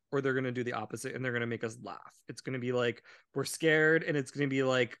dark or they're gonna do the opposite and they're gonna make us laugh. It's gonna be like we're scared, and it's gonna be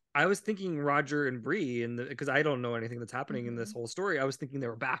like I was thinking Roger and Bree, and because I don't know anything that's happening in this whole story, I was thinking they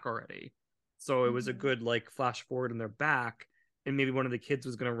were back already. So it was a good like flash forward and they're back. And maybe one of the kids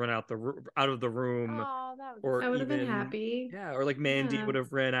was gonna run out of the room, I would have been happy. Yeah, or like Mandy would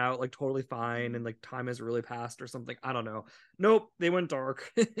have ran out like totally fine, and like time has really passed or something. I don't know. Nope, they went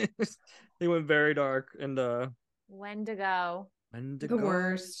dark. They went very dark, and Wendigo. The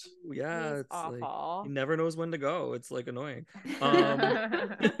worst. Yeah, it's awful. Like, he never knows when to go. It's like annoying.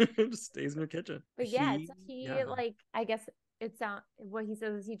 Just stays in your kitchen. But he like I guess. What he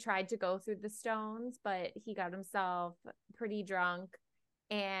says is he tried to go through the stones, but he got himself pretty drunk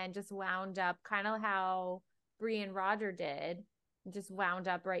and just wound up kind of how Bree and Roger did, just wound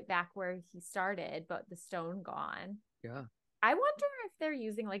up right back where he started, but the stone gone. Yeah. I wonder if they're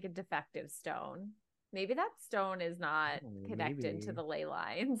using like a defective stone. Maybe that stone is not connected to the ley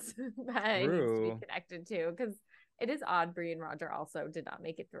lines that it needs to be connected to, because it is odd Bree and Roger also did not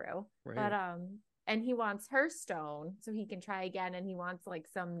make it through. Right. But and he wants her stone so he can try again, and he wants like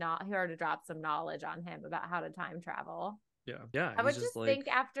her to drop some knowledge on him about how to time travel. Yeah. I would just think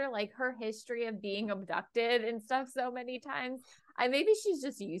after like her history of being abducted and stuff so many times, maybe she's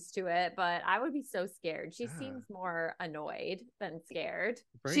just used to it, but I would be so scared. She seems more annoyed than scared.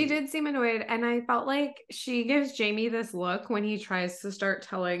 Right. She did seem annoyed, and I felt like she gives Jamie this look when he tries to start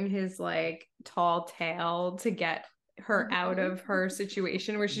telling his like tall tale to get her out of her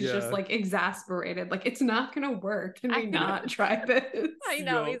situation, where she's just like exasperated, like it's not gonna work. Can we not try this? I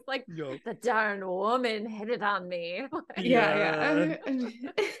know. He's like, the darn woman hit it on me. Yeah.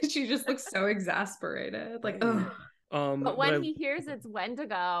 She just looks so exasperated, like but when he hears it's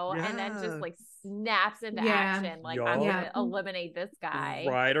Wendigo and then just like snaps into action, like I'm gonna eliminate this guy.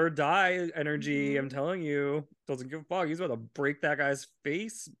 Ride or die energy. I'm telling you, doesn't give a fuck. He's about to break that guy's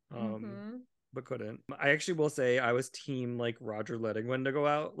face. But couldn't. I actually will say I was team like Roger letting Wendigo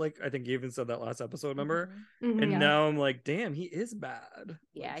out. Like I think you even said that last episode, remember? And now I'm like, damn, he is bad.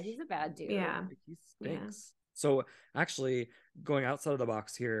 Yeah, like, he's a bad dude. Yeah, like, he stinks. So actually, going outside of the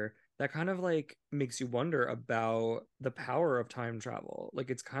box here, that kind of like makes you wonder about the power of time travel. Like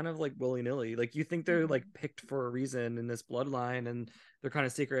it's kind of like willy-nilly. Like you think they're like picked for a reason in this bloodline, and they're kind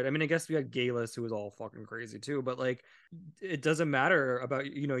of secret. I mean, I guess we had Galus, who was all fucking crazy too, but like it doesn't matter about,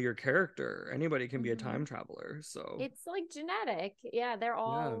 you know, your character. Anybody can be a time traveler. So it's like genetic. Yeah, they're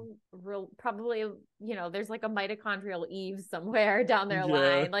all real, probably, you know, there's like a mitochondrial Eve somewhere down their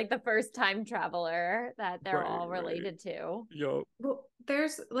line, like the first time traveler that they're all related to. Well,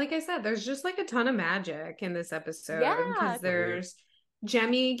 there's, like I said, there's just like a ton of magic in this episode, because there's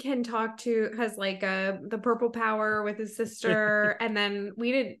Jemmy has like the purple power with his sister, and then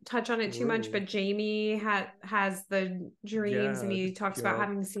we didn't touch on it too much, but Jamie has the dreams, and he talks about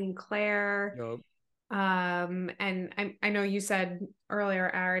having seen Claire. And I know you said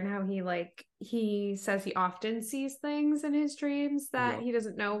earlier, Aaron, how he says he often sees things in his dreams that he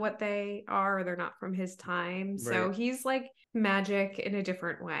doesn't know what they are, or they're not from his time. So he's like magic in a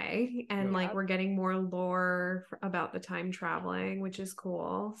different way, and like we're getting more lore about the time traveling, which is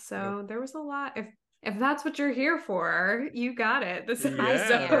cool. So there was a lot. If that's what you're here for, you got it. This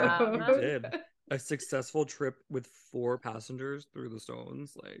episode. You did. A successful trip with 4 passengers through the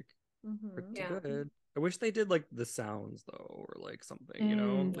stones, like pretty good. I wish they did like the sounds though, or like something, you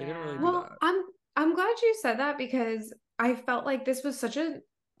know. They didn't really do that. I'm glad you said that, because I felt like this was such an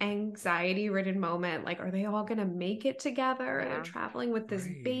anxiety ridden moment. Like, are they all gonna make it together? They're traveling with this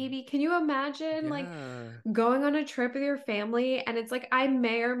baby. Can you imagine like going on a trip with your family, and it's like, I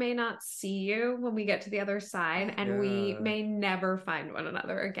may or may not see you when we get to the other side, and we may never find one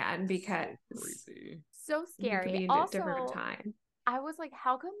another again, because so scary. It could be a different time. I was like,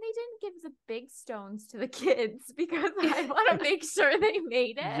 how come they didn't give the big stones to the kids? Because I want to make sure they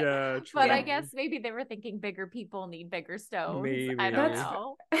made it. Yeah, true. But I guess maybe they were thinking bigger people need bigger stones. Maybe. I don't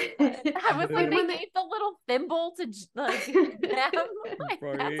know. I was like, they gave the little thimble to like them. Like,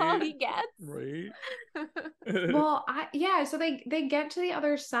 that's all he gets. Right. Well, so they get to the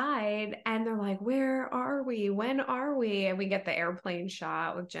other side and they're like, where are we? When are we? And we get the airplane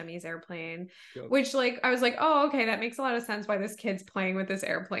shot with Jemmy's airplane, which like I was like, oh, okay, that makes a lot of sense why this kid's playing with this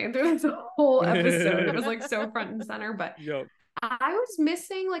airplane through this whole episode. It was like so front and center, but I was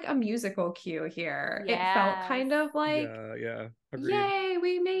missing like a musical cue here. It felt kind of like, Agreed. Yay,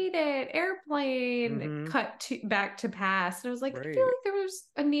 we made it. Airplane cut back to past. And I was like, I feel like there was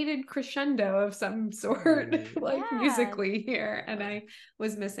a needed crescendo of some sort, like musically here. And I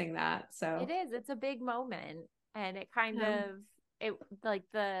was missing that. So it's a big moment. And it kind of like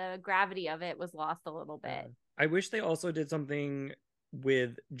the gravity of it was lost a little bit. I wish they also did something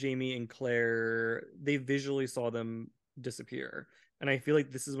with Jamie and Claire. They visually saw them disappear, and I feel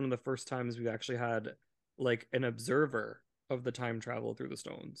like this is one of the first times we've actually had like an observer of the time travel through the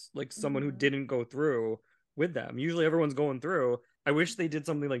stones, like someone who didn't go through with them. Usually everyone's going through. I wish they did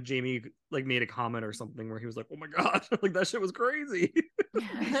something like Jamie like made a comment or something where he was like, oh my god, like that shit was crazy.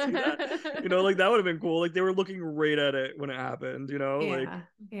 You know, like that would have been cool. Like they were looking right at it when it happened, you know, like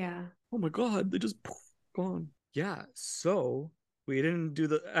oh my god, they just gone. So we didn't do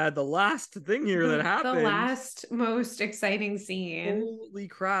the last thing here that happened. The last most exciting scene. Holy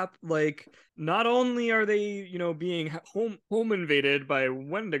crap. Like, not only are they, you know, being home invaded by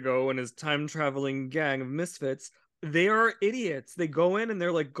Wendigo and his time-traveling gang of misfits, they are idiots. They go in and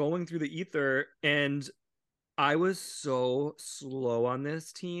they're like going through the ether, and I was so slow on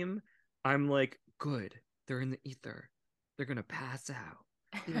this team. I'm like, good. They're in the ether. They're gonna pass out.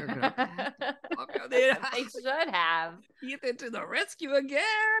 They're gonna pass out. They should have. Ethan to the rescue again.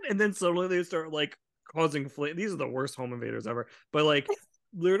 And then suddenly they start like causing flame. These are the worst home invaders ever. But like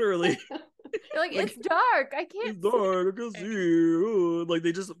literally they're like, it's dark. I can't It's dark. I can see. Like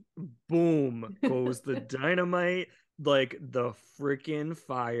they just boom goes the dynamite. Like the freaking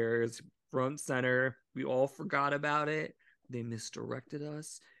fires front center. We all forgot about it. They misdirected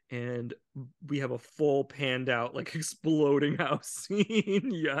us. And we have a full panned out, like exploding house scene.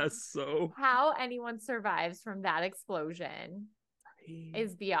 Yes. So how anyone survives from that explosion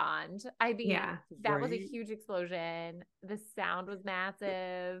is beyond. I mean, that was a huge explosion. The sound was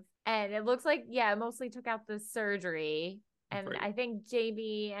massive. And it looks like, it mostly took out the surgery. And I think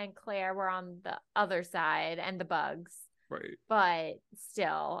Jamie and Claire were on the other side and the bugs. Right. But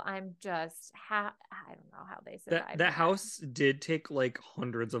still, I'm just, I don't know how they survived. That house did take like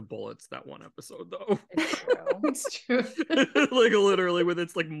hundreds of bullets that one episode, though. It's true. It's true. Like literally with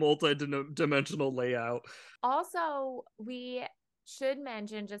its like multi-dimensional layout. Also, we should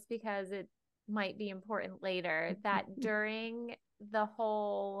mention, just because it might be important later, that during the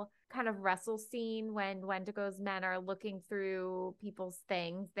whole kind of wrestle scene when Wendigo's men are looking through people's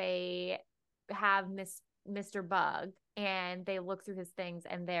things, they have Mr. Bug, and they look through his things,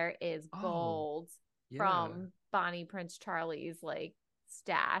 and there is gold from Bonnie Prince Charlie's like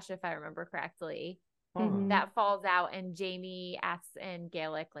stash, if I remember correctly. That falls out, and Jamie asks in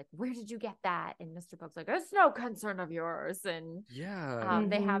Gaelic, like, where did you get that? And Mr. Bug's like, it's no concern of yours. And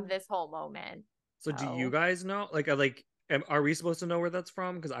they have this whole moment. So do you guys know? Are we supposed to know where that's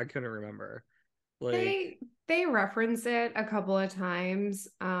from? Because I couldn't remember. Like they reference it a couple of times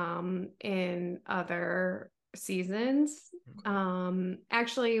in other seasons.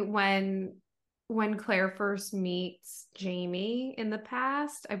 Actually, when Claire first meets Jamie in the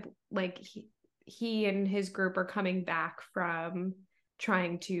past, he and his group are coming back from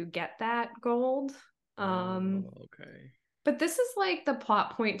trying to get that gold. Okay. But this is like the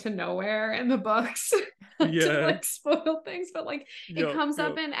plot point to nowhere in the books to like spoil things. But like it comes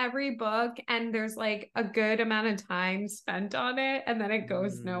up in every book, and there's like a good amount of time spent on it, and then it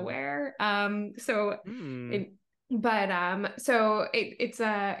goes nowhere. It's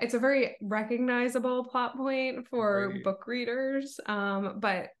a very recognizable plot point for book readers.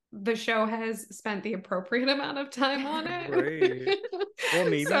 But the show has spent the appropriate amount of time on it. Well,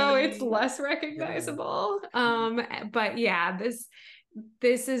 maybe so it's less recognizable. But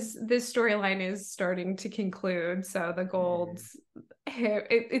this storyline is starting to conclude. So the golds,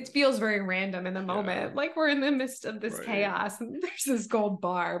 it feels very random in the moment. Like we're in the midst of this chaos, and there's this gold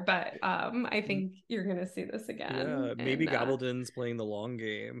bar. But I think you're gonna see this again. Yeah, maybe Gabaldon's playing the long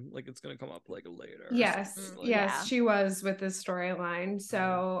game. Like it's gonna come up like later. Yes, she was with this storyline.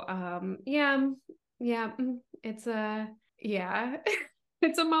 So it's a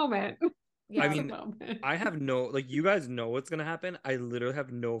it's a moment. I mean, I have no, like, you guys know what's gonna happen. I literally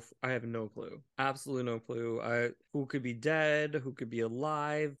have no clue. Absolutely no clue. Who could be dead, who could be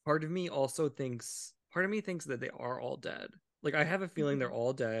alive. Part of me thinks that they are all dead. Like, I have a feeling they're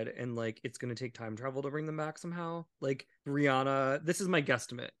all dead, and like it's gonna take time travel to bring them back somehow. Like, Brianna, this is my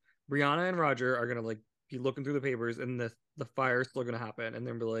guesstimate. Brianna and Roger are gonna like be looking through the papers, and the fire's still gonna happen, and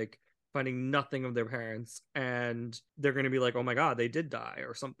then be like finding nothing of their parents, and they're going to be like, oh my god, they did die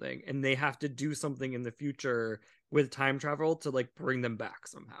or something, and they have to do something in the future with time travel to like bring them back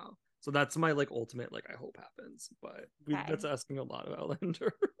somehow. So that's my like ultimate, like, I hope happens, but that's asking a lot of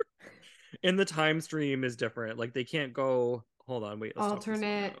Outlander. And the time stream is different. Like, they can't go, hold on, wait, let's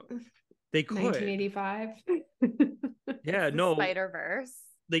alternate. They could 1985. Yeah, no, Spider-Verse.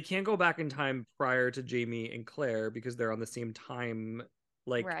 They can't go back in time prior to Jamie and Claire because they're on the same time,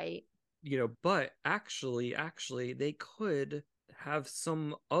 like, right, but actually they could have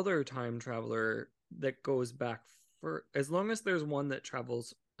some other time traveler that goes back for, as long as there's one that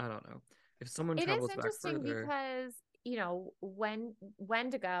travels, I don't know, if someone travels back further. It is interesting because when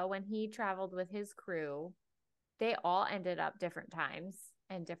Wendigo, when he traveled with his crew, they all ended up different times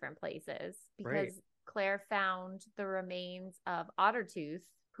and different places because Claire found the remains of Ottertooth,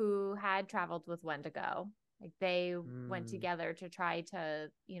 who had traveled with Wendigo. Like, they went together to try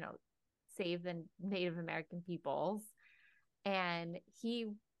to save the Native American peoples, and he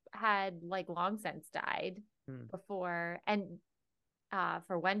had like long since died before. And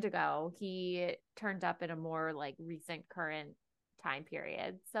for Wendigo, he turned up in a more like recent current time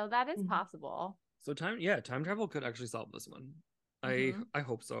period, so that is possible. So time travel could actually solve this one. I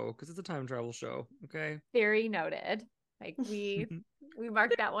hope so, because it's a time travel show. Okay, theory noted. Like, we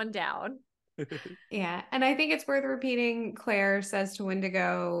marked that one down. Yeah. And I think it's worth repeating. Claire says to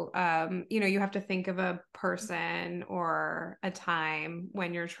Wendigo, you have to think of a person or a time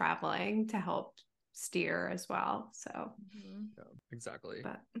when you're traveling to help steer as well. So yeah, exactly.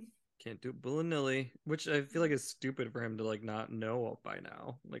 But can't do willy-nilly, which I feel like is stupid for him to like not know by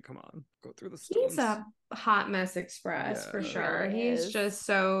now. Like, come on, go through the stones. He's a hot mess express for sure. Really he's just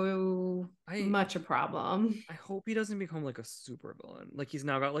so much a problem. I hope he doesn't become like a super villain. Like, he's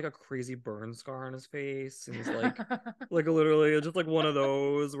now got like a crazy burn scar on his face, and he's like like literally just like one of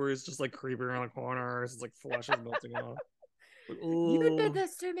those where he's just like creeping around the corners. It's like flesh is melting off. Like, you did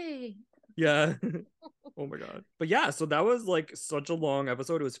this to me. Yeah. Oh my god. But yeah, so that was like such a long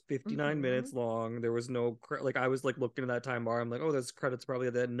episode. It was 59 minutes long. There was no like, I was like looking at that time bar, I'm like, oh, there's credits probably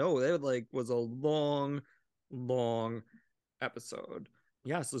at the end. No, it like was a long episode.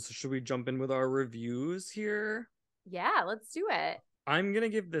 Yeah, so should we jump in with our reviews here? Yeah, let's do it. I'm gonna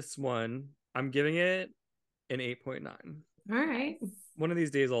give this one, I'm giving it an 8.9. All right. One of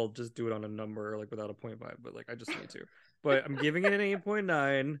these days I'll just do it on a number, like without a 0.5, but like I just need to. But I'm giving it an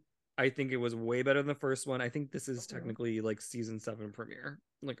 8.9. I think it was way better than the first one. I think this is technically like season 7 premiere.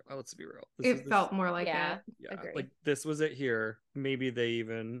 Like, let's be real. It felt more like that. Yeah, like this was it here. Maybe they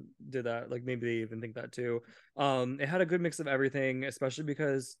even did that. Like, maybe they even think that too. It had a good mix of everything, especially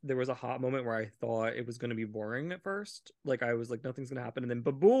because there was a hot moment where I thought it was going to be boring at first. Like, I was like, nothing's going to happen. And then,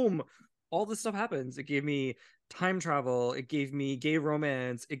 boom, all this stuff happens. It gave me time travel. It gave me gay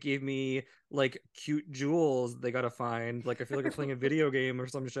romance. It gave me like cute jewels they gotta find. Like, I feel like I'm playing a video game or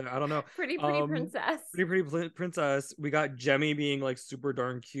some shit. I don't know. Pretty princess. Pretty princess. We got Jemmy being like super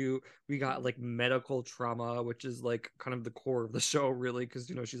darn cute. We got like medical trauma, which is like kind of the core of the show, really, because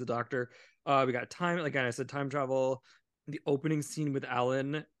she's a doctor. We got time. Again, I said time travel. The opening scene with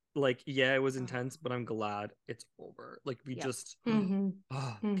Alan, like, yeah, it was intense, but I'm glad it's over. Like, we just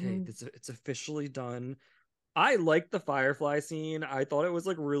okay, it's officially done. I liked the Firefly scene. I thought it was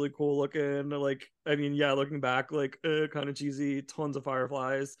like really cool looking. Like, I mean, yeah, looking back, like kind of cheesy, tons of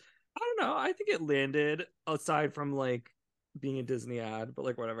fireflies. I don't know, I think it landed, aside from like being a Disney ad, but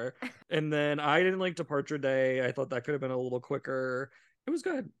like whatever. And then I didn't like Departure Day. I thought that could have been a little quicker. It was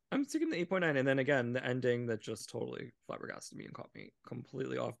good. I'm sticking the 8.9. And then again, the ending that just totally flabbergasted me and caught me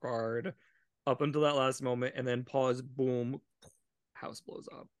completely off guard up until that last moment. And then pause, boom, house blows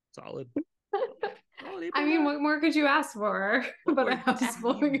up. Solid. I mean, what more could you ask for but a house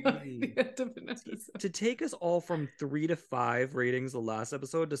blowing up at the end of an episode? To take us all from 3 to 5 ratings the last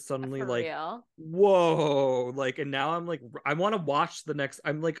episode to suddenly like, real? Whoa, like, and now I'm like, I want to watch the next,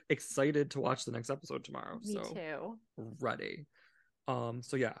 I'm like excited to watch the next episode tomorrow. Me too. Ready.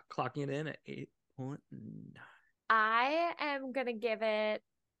 So yeah, clocking it in at 8.9. I am gonna give it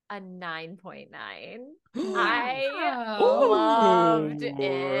a 9.9. I loved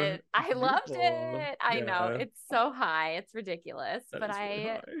it. I loved it. I know it's so high, it's ridiculous, but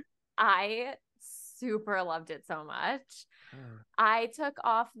I super loved it so much. I took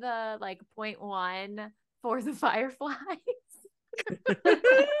off the like 0.1 for the fireflies.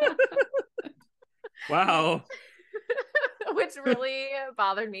 Wow. Which really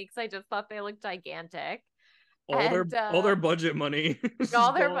bothered me because I just thought they looked gigantic. All their budget money.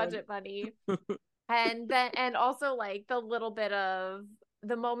 All their budget money. And also like the little bit of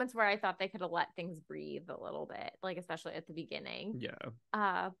the moments where I thought they could have let things breathe a little bit, like especially at the beginning.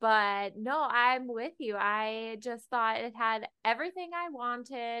 Yeah. But no, I'm with you. I just thought it had everything I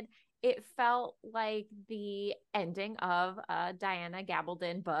wanted. It felt like the ending of a Diana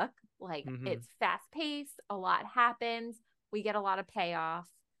Gabaldon book. Like it's fast paced, a lot happens. We get a lot of payoff.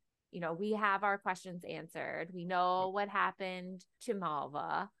 You know, we have our questions answered. We know what happened to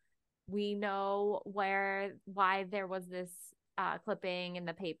Malva. We know why there was this clipping in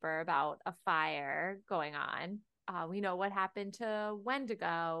the paper about a fire going on. We know what happened to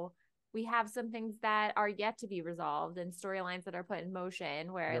Wendigo. We have some things that are yet to be resolved and storylines that are put in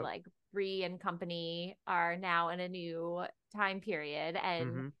motion where like Bree and company are now in a new time period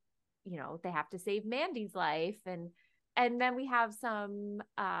and you know, they have to save Mandy's life and then we have some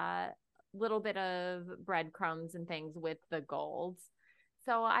little bit of breadcrumbs and things with the golds.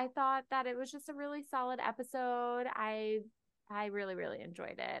 So I thought that it was just a really solid episode. I really, really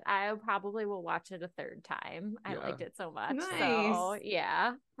enjoyed it. I probably will watch it a third time. I liked it so much. Nice. So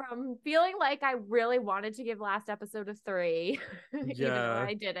yeah, from feeling like I really wanted to give last episode a 3, even though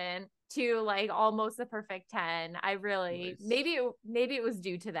I didn't, to like almost a perfect 10. I really, maybe it was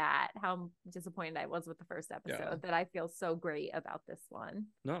due to that, how disappointed I was with the first episode, that I feel so great about this one.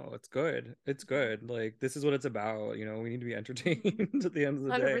 No, it's good. It's good. Like, this is what it's about. You know, we need to be entertained at the end of the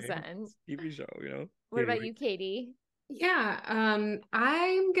 100%. day. TV show, you know. What about you, Katie? Yeah,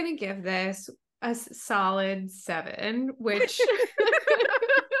 I'm gonna give this a solid 7, which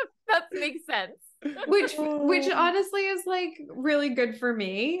that makes sense. Which honestly is like really good for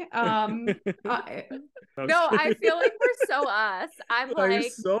me. No, I feel like we're so us. I'm like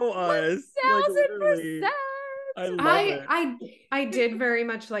so us. 1000%. I love it. I did very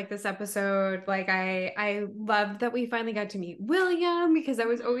much like this episode. Like I loved that we finally got to meet William because I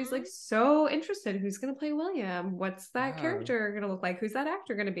was always like so interested. Who's gonna play William? What's that character gonna look like? Who's that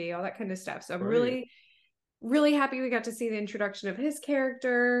actor gonna be? All that kind of stuff. So I'm really happy we got to see the introduction of his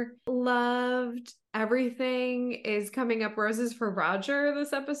character. Loved everything is coming up roses for Roger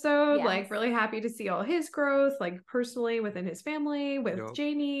this episode. Yes. Like really happy to see all his growth, like personally within his family, with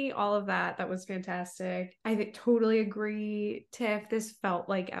Jamie, all of that. That was fantastic. I totally agree, Tiff. This felt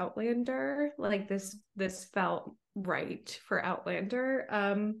like Outlander. Like this felt right for Outlander.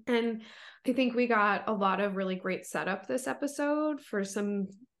 And I think we got a lot of really great setup this episode for some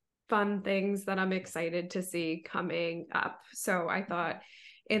fun things that I'm excited to see coming up. So I thought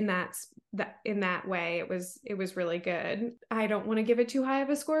in that way it was really good. I don't want to give it too high of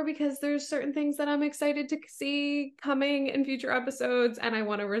a score because there's certain things that I'm excited to see coming in future episodes, and I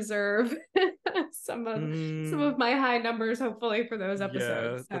want to reserve some of my high numbers hopefully for those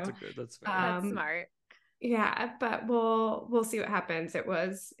episodes. Yeah, that's fair. That's smart. Yeah, but we'll see what happens. It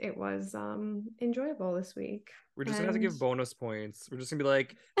was enjoyable this week. We're just gonna have to give bonus points. We're just gonna be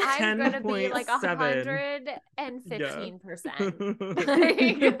like, I'm gonna be like 115%.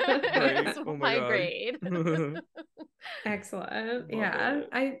 That's my grade. Excellent.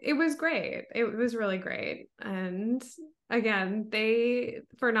 It was great. It was really great. And again, they,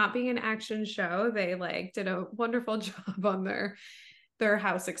 for not being an action show, they like did a wonderful job on their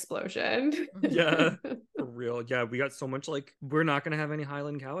house explosion. Yeah, for real. Yeah, we got so much, like, we're not gonna have any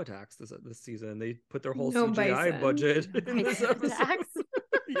Highland cow attacks this season. They put their whole CGI budget in this episode.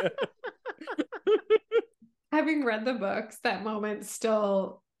 Yeah. Having read the books, that moment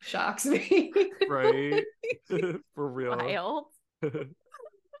still shocks me. Right. For real. Wild.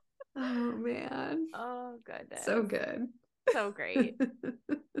 Oh man. Oh goodness. So good. So great.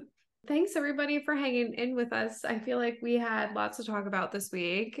 Thanks everybody for hanging in with us. I feel like we had lots to talk about this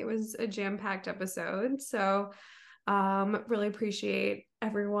week. It was a jam-packed episode. So really appreciate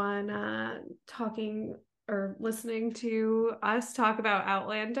everyone talking or listening to us talk about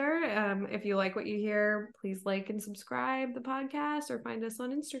Outlander. If you like what you hear, please like and subscribe the podcast or find us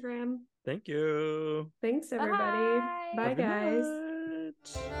on Instagram. Thank you. Thanks everybody. Bye guys.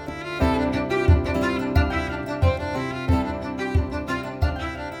 Night.